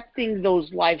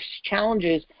those life's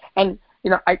challenges. And,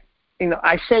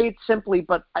 I say it simply,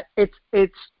 but it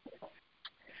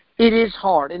is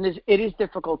hard and it is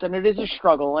difficult and it is a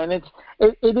struggle and it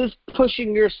is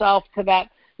pushing yourself to that,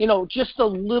 just a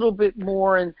little bit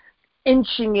more and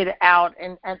inching it out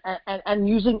and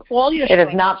using all your strength. It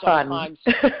is not sometimes.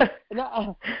 Fun.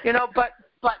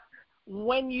 But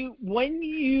when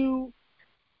you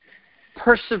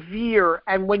persevere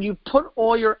and when you put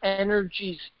all your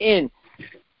energies in,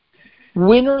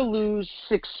 win or lose,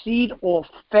 succeed or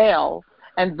fail,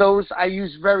 and those I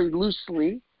use very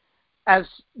loosely, as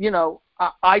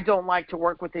I don't like to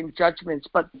work within judgments,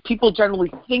 but people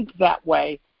generally think that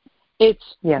way.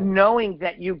 It's knowing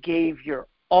that you gave your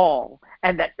all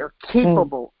and that you're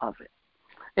capable of it.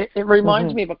 It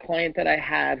reminds me of a client that I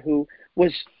had who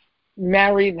was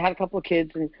married and had a couple of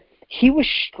kids, and he was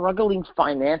struggling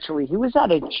financially. He was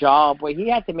at a job where he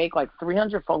had to make like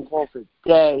 300 phone calls a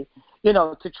day,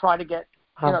 to try to get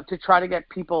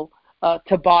people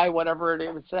to buy whatever it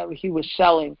is that he was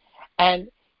selling. And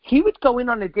he would go in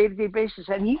on a day-to-day basis,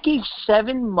 and he gave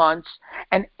 7 months,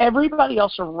 and everybody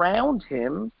else around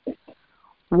him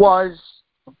was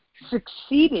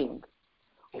succeeding.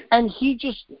 And he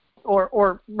just,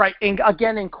 or right,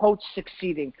 again in quotes,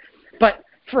 succeeding. But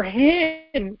for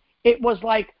him, it was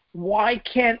like, why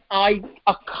can't I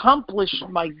accomplish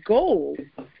my goal?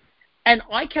 And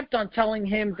I kept on telling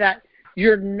him that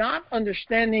you're not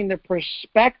understanding the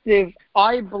perspective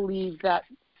I believe that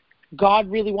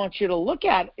God really wants you to look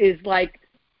at is like,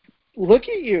 look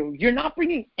at you. You're not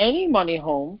bringing any money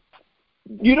home.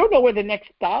 You don't know where the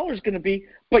next dollar is going to be,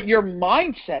 but your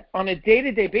mindset on a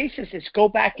day-to-day basis is go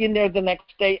back in there the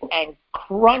next day and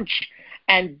crunch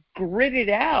and grit it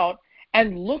out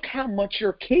and look how much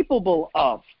you're capable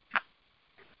of.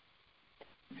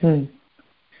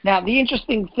 Now, the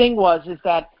interesting thing is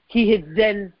that he had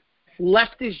then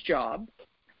left his job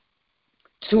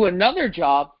to another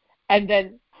job, and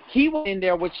then he went in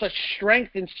there with such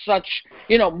strength and such,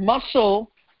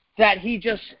 muscle that he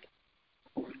just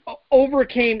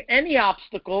overcame any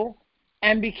obstacle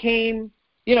and became,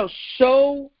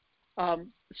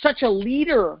 such a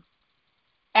leader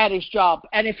at his job.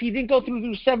 And if he didn't go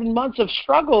through 7 months of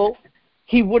struggle,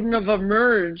 he wouldn't have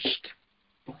emerged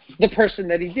the person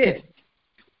that he did.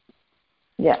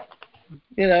 Yeah.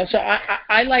 So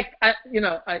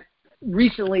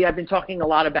recently I've been talking a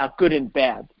lot about good and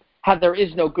bad, how there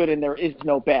is no good and there is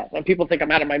no bad. And people think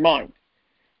I'm out of my mind.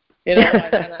 Because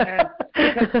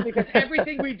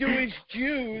everything we do is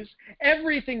Jews.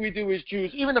 Everything we do is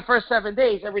Jews. Even the first 7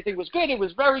 days, everything was good. It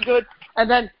was very good. And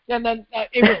then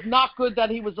it was not good that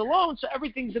he was alone. So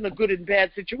everything's in a good and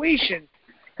bad situation.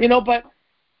 But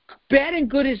bad and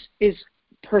good is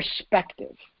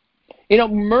perspective.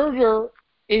 Murder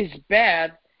is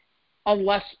bad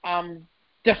unless I'm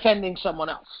defending someone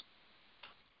else.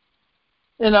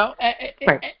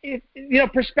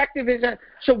 Perspective is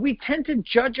so we tend to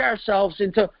judge ourselves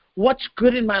into what's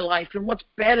good in my life and what's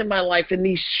bad in my life, and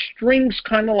these strings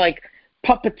kind of like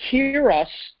puppeteer us,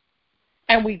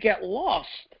 and we get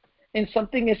lost in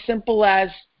something as simple as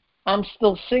I'm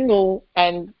still single,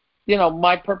 and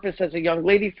my purpose as a young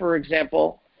lady, for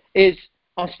example, is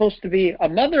I'm supposed to be a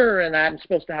mother, and I'm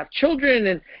supposed to have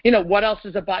children, and what else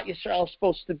is about yourself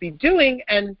supposed to be doing,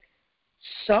 and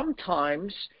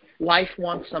sometimes life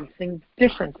wants something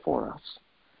different for us.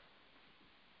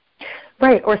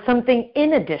 Right, or something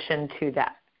in addition to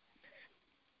that.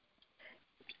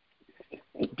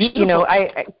 Beautiful.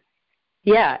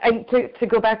 And to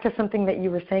go back to something that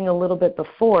you were saying a little bit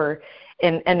before,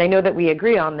 and I know that we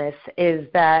agree on this, is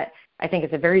that I think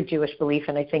it's a very Jewish belief,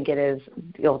 and I think it is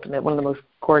the ultimate, one of the most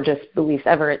gorgeous beliefs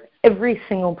ever. Every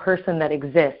single person that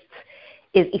exists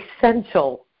is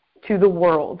essential to the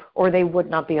world, or they would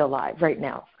not be alive right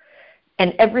now.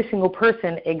 And every single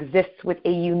person exists with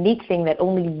a unique thing that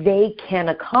only they can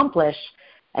accomplish,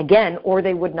 again, or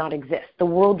they would not exist. The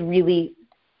world really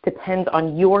depends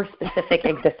on your specific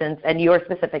existence and your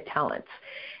specific talents.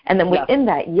 And then within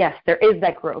that, yes, there is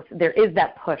that growth. There is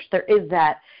that push. There is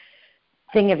that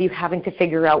thing of you having to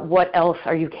figure out what else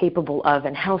are you capable of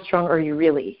and how strong are you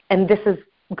really. And this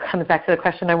comes back to the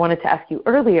question I wanted to ask you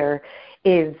earlier,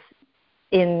 is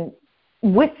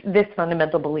with this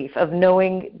fundamental belief of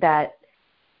knowing that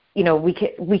you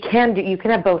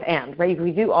can have both and, right? If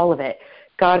we do all of it,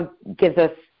 God gives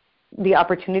us the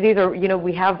opportunities, or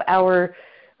we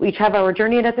each have our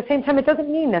journey, and at the same time, it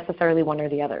doesn't mean necessarily one or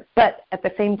the other. But at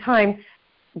the same time,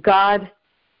 God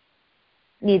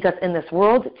needs us in this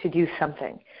world to do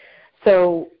something.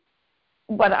 So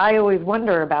what I always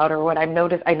wonder about, or what I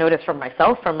notice from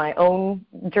myself, from my own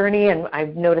journey, and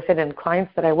I've noticed it in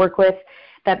clients that I work with,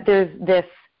 that there's this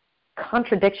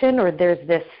contradiction, or there's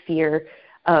this fear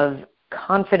of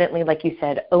confidently, like you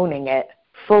said, owning it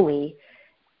fully.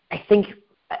 I think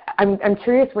I'm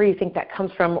curious where you think that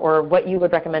comes from, or what you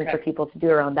would recommend for people to do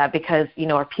around that, because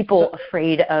are people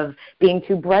afraid of being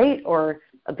too bright, or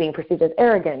of being perceived as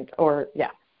arrogant, or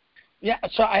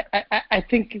so I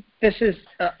think this is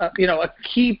a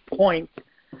key point.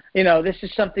 This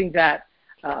is something that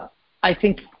I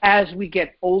think as we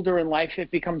get older in life, it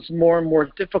becomes more and more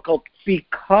difficult,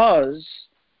 because,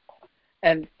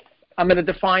 and I'm going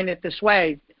to define it this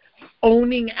way,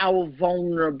 owning our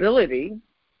vulnerability,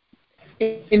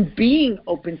 in being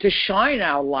open to shine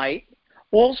our light,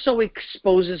 also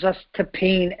exposes us to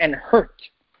pain and hurt.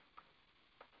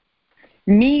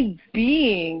 Me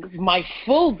being my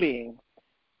full being,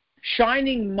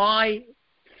 shining my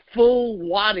full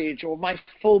wattage or my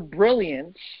full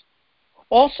brilliance,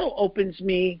 also opens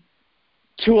me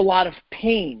to a lot of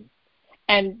pain.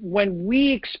 And when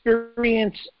we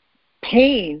experience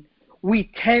pain,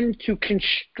 we tend to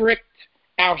constrict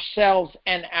ourselves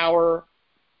and our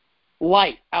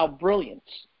light, our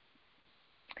brilliance.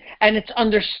 And it's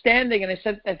understanding,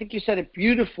 and I think you said it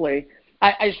beautifully.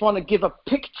 I just want to give a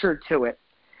picture to it.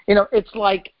 It's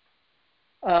like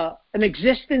an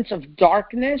existence of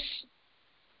darkness,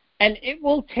 and it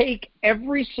will take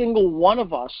every single one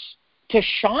of us to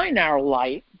shine our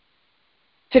light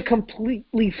to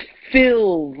completely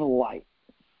fill the light.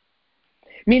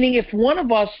 Meaning if one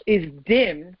of us is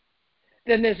dim,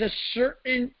 then there's a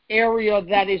certain area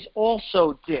that is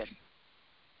also dim.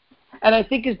 And I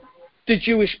think as the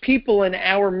Jewish people and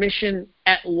our mission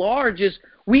at large is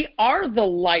we are the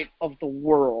light of the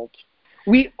world.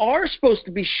 We are supposed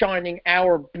to be shining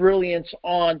our brilliance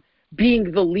on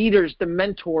being the leaders, the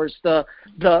mentors, the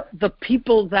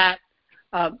people that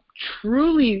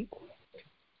truly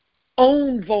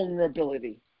own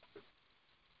vulnerability.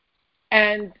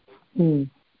 And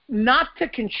not to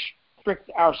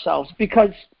constrict ourselves,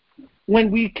 because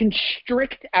when we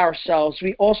constrict ourselves,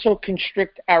 we also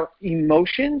constrict our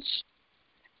emotions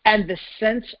and the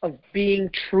sense of being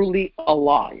truly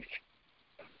alive.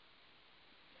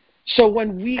 So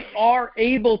when we are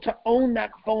able to own that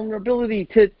vulnerability,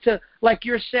 to like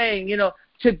you're saying,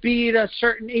 to be at a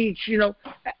certain age,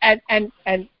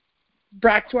 and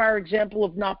back to our example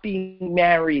of not being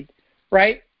married,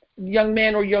 right? Young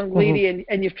man or young lady,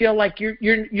 and you feel like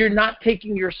you're not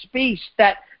taking your space.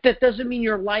 That doesn't mean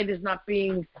your light is not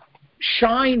being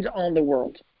shined on the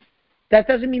world. That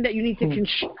doesn't mean that you need to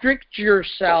constrict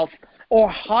yourself or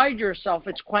hide yourself.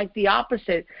 It's quite the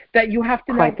opposite. That you have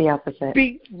to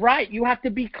be right. You have to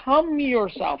become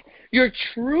yourself, your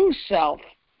true self.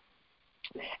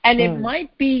 And it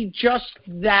might be just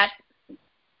that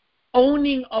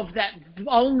owning of that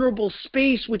vulnerable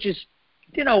space, which is,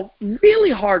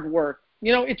 really hard work.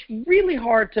 It's really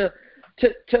hard to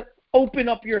open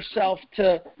up yourself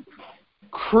to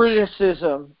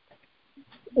criticism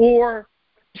or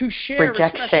to share,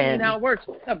 rejection. Especially in our words.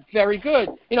 Very good.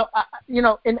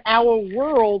 In our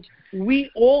world, we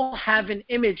all have an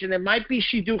image, and it might be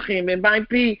shidduchim, it might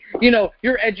be,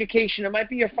 your education, it might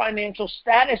be your financial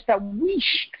status, that we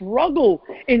struggle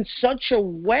in such a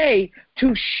way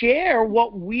to share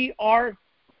what we are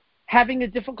having a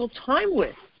difficult time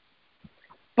with.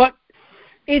 But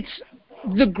it's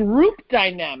the group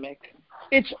dynamic.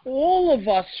 It's all of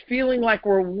us feeling like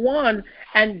we're one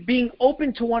and being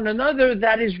open to one another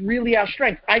that is really our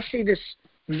strength. I say this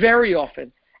very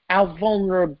often. Our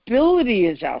vulnerability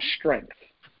is our strength.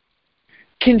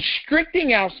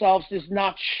 Constricting ourselves is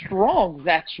not strong.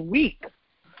 That's weak.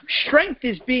 Strength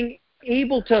is being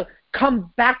able to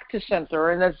come back to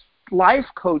center. And as life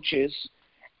coaches,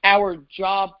 our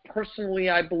job personally,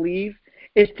 I believe,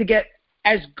 is to get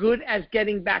as good as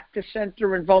getting back to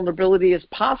center and vulnerability as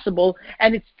possible.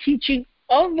 And it's teaching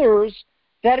others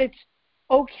that it's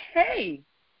okay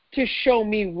to show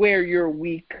me where you're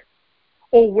weak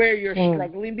or where you're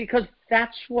struggling, because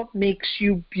that's what makes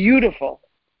you beautiful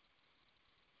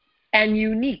and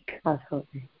unique.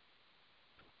 Absolutely.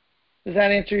 Does that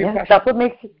answer your question? That's what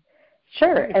makes you,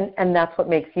 sure. And that's what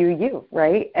makes you you,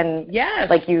 right? And yes.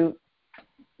 Like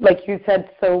you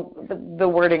said, so the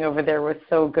wording over there was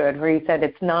so good, where you said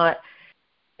it's not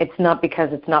because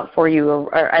it's not for you,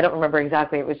 or I don't remember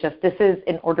exactly. It was just, this is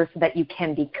in order so that you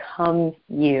can become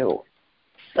you.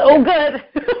 So good.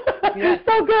 Yes.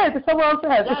 So good. So well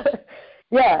said. Yes.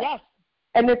 Yeah. Yes.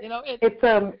 And it's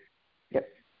go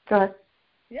ahead.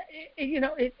 Yeah,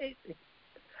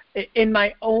 in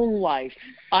my own life,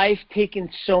 I've taken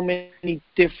so many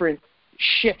different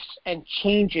shifts and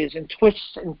changes and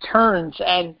twists and turns.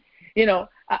 And,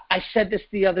 I said this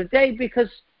the other day because,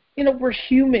 we're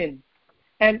human.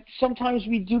 And sometimes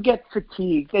we do get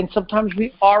fatigued, and sometimes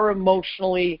we are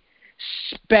emotionally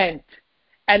spent.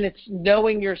 And it's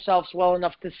knowing yourselves well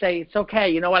enough to say, it's okay.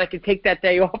 You know what? I can take that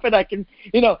day off, and I can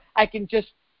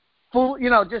just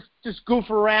just goof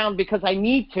around because I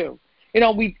need to.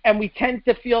 We tend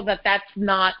to feel that that's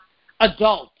not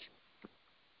adult.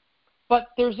 But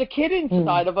there's a kid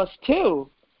inside of us too,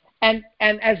 and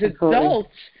as adults,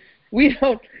 we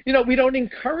don't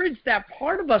encourage that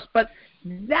part of us. But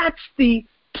that's the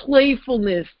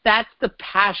playfulness, that's the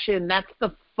passion, that's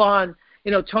the fun.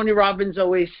 Tony Robbins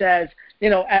always says,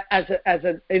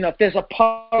 if there's a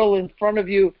puddle in front of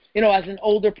you, as an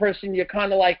older person, you're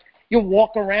kind of like, you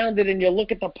walk around it and you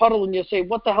look at the puddle and you say,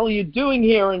 what the hell are you doing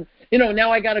here? And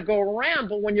now I got to go around.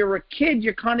 But when you're a kid,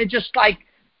 you're kind of just like,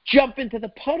 jump into the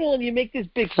puddle and you make this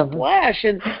big splash.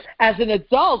 And as an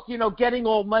adult, getting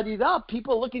all muddied up,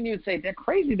 people look at you and say, they're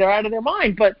crazy, they're out of their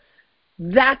mind. But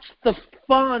that's the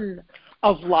fun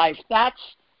of life. That's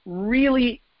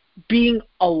really being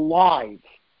alive.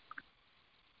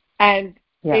 And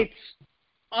Yeah. It's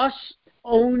us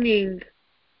owning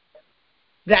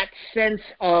that sense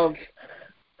of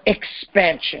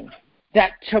expansion,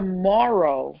 that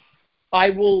tomorrow I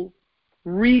will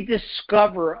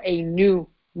rediscover a new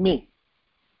me.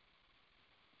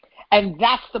 And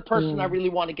that's the person I really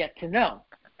want to get to know.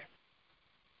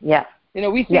 Yeah. You know,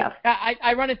 we think,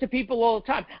 I run into people all the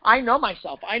time. I know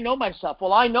myself.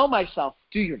 Well, I know myself.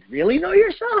 Do you really know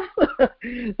yourself?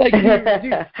 Like,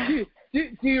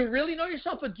 do you really know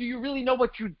yourself, or do you really know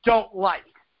what you don't like?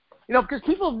 You know, because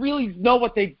people really know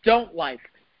what they don't like,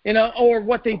 you know, or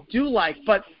what they do like,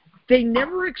 but they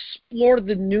never explore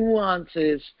the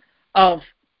nuances of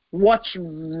what's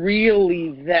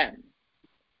really them,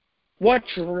 what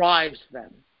drives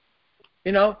them,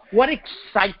 you know, what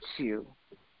excites you.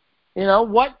 You know,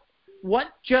 what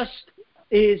just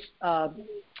is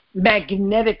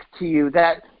magnetic to you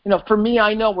that, you know, for me,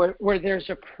 I know where there's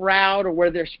a crowd or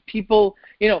where there's people,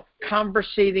 you know,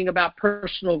 conversating about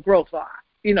personal growth,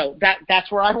 you know, that's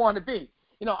where I want to be.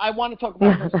 You know, I want to talk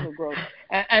about personal growth.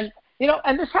 And, you know,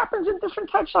 and this happens in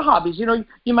different types of hobbies. You know,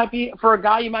 you might be, for a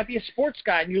guy, you might be a sports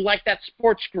guy and you like that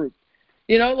sports group.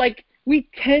 You know, like we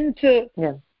tend to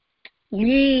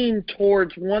lean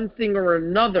towards one thing or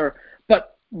another,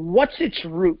 but what's its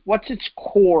root? What's its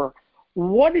core?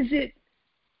 What is it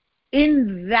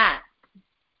in that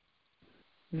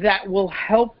will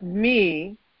help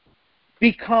me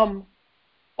become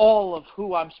all of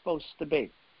who I'm supposed to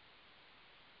be?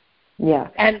 Yeah.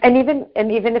 And even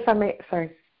if I may,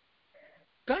 sorry.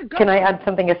 Go. Can I add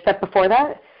something a step before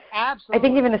that? Absolutely. I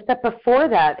think even a step before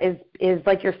that is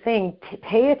like you're saying,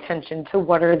 pay attention to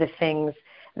what are the things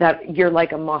that you're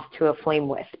like a moth to a flame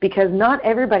with, because not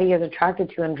everybody is attracted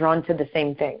to and drawn to the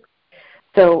same things.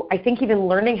 So I think even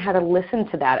learning how to listen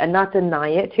to that and not deny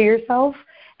it to yourself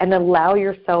and allow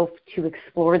yourself to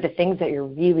explore the things that you're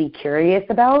really curious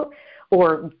about,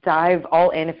 or dive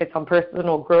all in. If it's on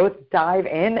personal growth, dive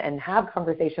in and have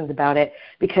conversations about it,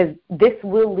 because this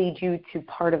will lead you to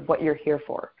part of what you're here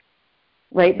for,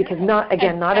 right? Because not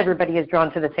everybody is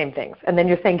drawn to the same things. And then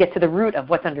you're saying get to the root of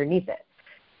what's underneath it.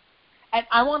 And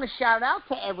I want to shout out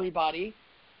to everybody,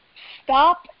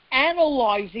 stop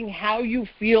analyzing how you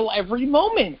feel every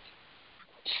moment.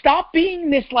 Stop being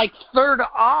this like third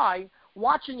eye,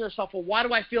 watching yourself, well, why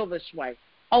do I feel this way?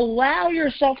 Allow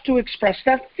yourself to express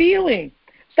that feeling.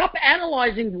 Stop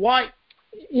analyzing why.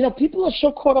 You know, people are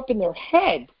so caught up in their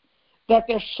head that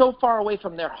they're so far away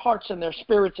from their hearts and their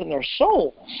spirits and their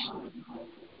souls.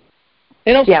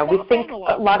 You know, we think a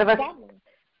lot of us,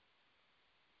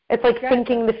 it's like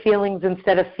thinking the feelings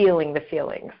instead of feeling the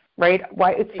feelings, right?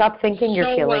 Stop thinking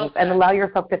your feelings and allow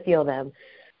yourself to feel them.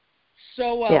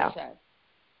 So well said.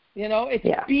 You know, it's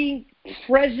being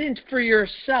present for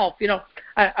yourself. You know,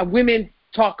 women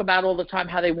talk about all the time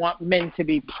how they want men to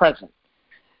be present,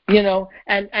 you know,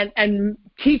 and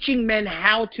teaching men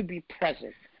how to be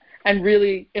present and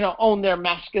really, you know, own their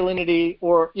masculinity,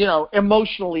 or, you know,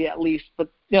 emotionally at least. But,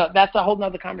 you know, that's a whole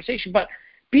nother conversation. But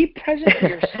be present for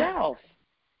yourself.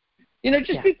 You know,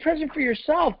 just be present for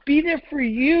yourself. Be there for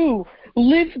you.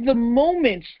 Live the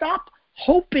moment. Stop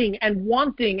hoping and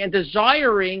wanting and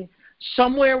desiring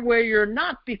somewhere where you're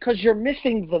not, because you're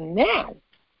missing the now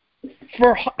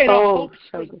for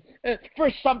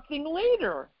something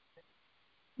later.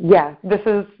 Yeah, this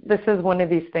is one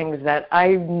of these things that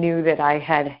I knew that I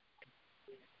had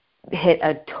hit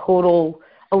a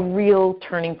real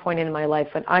turning point in my life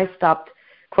when I stopped,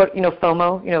 quote, you know,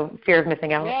 FOMO, you know, fear of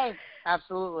missing out. Yes,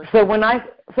 absolutely. So when I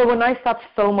stopped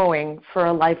FOMOing for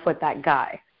a life with that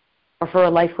guy, or for a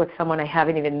life with someone I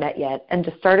haven't even met yet, and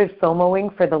just started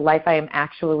FOMOing for the life I am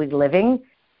actually living,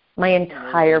 my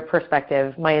entire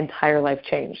perspective, my entire life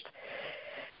changed.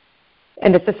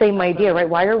 And it's the same idea, right?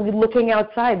 Why are we looking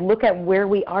outside? Look at where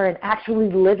we are and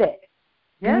actually live it.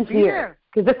 Yeah, be here.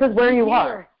 Because this is where you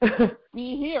are.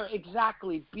 Be here,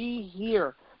 exactly. Be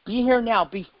here. Be here now.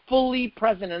 Be fully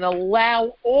present and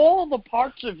allow all the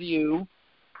parts of you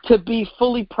to be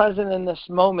fully present in this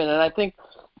moment. And I think,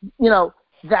 you know,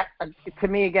 that, to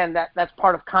me, again, that's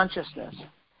part of consciousness.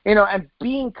 You know, and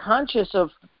being conscious of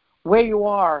where you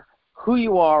are, who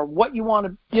you are, what you want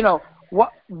to, you know,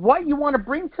 what you want to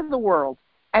bring to the world,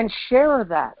 and share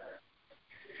that.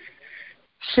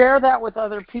 Share that with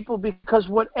other people, because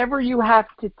whatever you have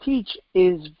to teach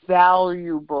is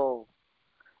valuable.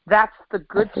 That's the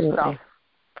good stuff.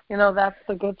 You know, that's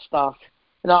the good stuff.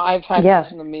 You know, I've had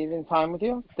an amazing time with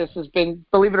you. This has been,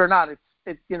 believe it or not, it's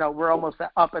you know, we're almost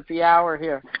up at the hour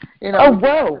here. You know.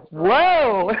 Oh,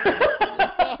 whoa.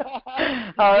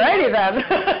 All righty then.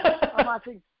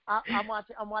 I'm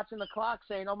watching the clock,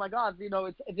 saying, "Oh my God, you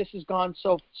know, this has gone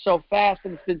so fast,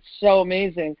 and it's been so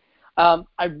amazing."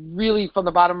 I really, from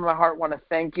the bottom of my heart, want to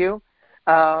thank you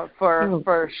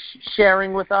for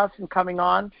sharing with us and coming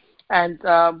on, and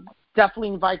definitely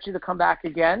invite you to come back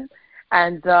again.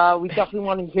 And we definitely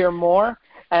want to hear more.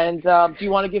 And do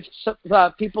you want to give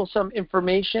people some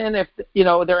information? If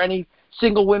are there any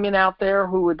single women out there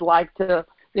who would like to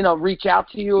reach out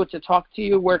to you or to talk to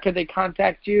you? Where can they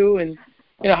contact you? And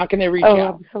how can they reach out?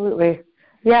 Oh, absolutely.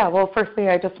 Yeah, well, firstly,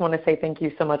 I just want to say thank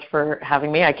you so much for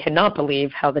having me. I cannot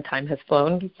believe how the time has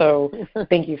flown. So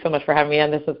thank you so much for having me,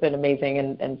 and this has been amazing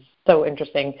and so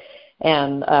interesting,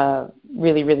 and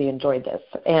really, really enjoyed this.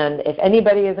 And if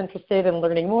anybody is interested in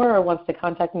learning more or wants to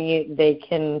contact me, they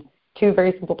can, two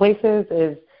very simple places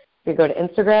is you go to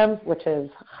Instagram, which is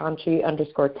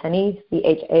Hanchi_Tenny,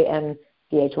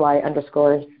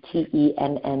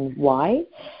 CHANCHY_TENNY,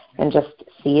 and just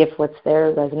see if what's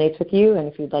there resonates with you. And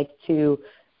if you'd like to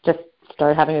just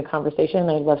start having a conversation,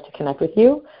 I'd love to connect with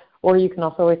you. Or you can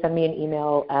also always send me an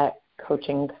email at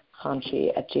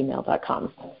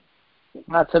coachinghanchi@gmail.com.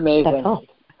 That's amazing. That's all.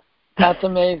 That's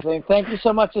amazing. Thank you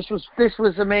so much. This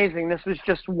was amazing. This was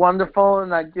just wonderful,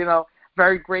 and I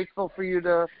very grateful for you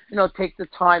to take the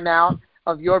time out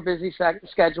of your busy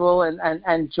schedule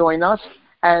and join us.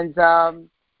 And I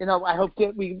hope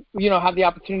that we, have the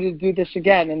opportunity to do this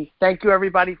again. And thank you,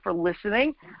 everybody, for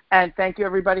listening. And thank you,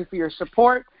 everybody, for your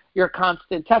support, your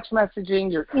constant text messaging,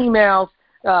 your emails,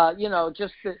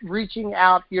 just reaching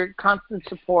out, your constant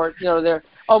support. There's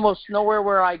almost nowhere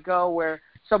where I go where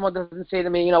someone doesn't say to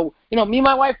me, me and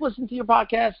my wife listen to your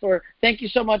podcast, or thank you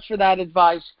so much for that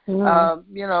advice.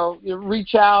 Mm-hmm. You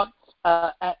reach out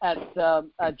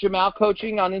at Jamal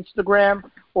Coaching on Instagram,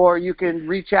 or you can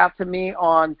reach out to me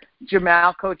on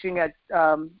Jamal Coaching at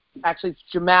actually it's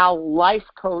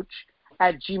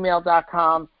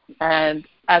JamalLifeCoach@gmail.com. And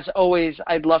as always,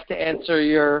 I'd love to answer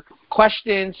your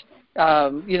questions,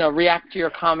 react to your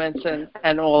comments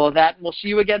and all of that. And we'll see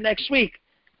you again next week.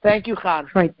 Thank you, Khan.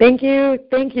 Right. Thank you.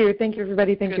 Thank you. Thank you,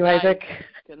 everybody. Thank you, Good night. Isaac.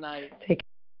 Good night. Take care.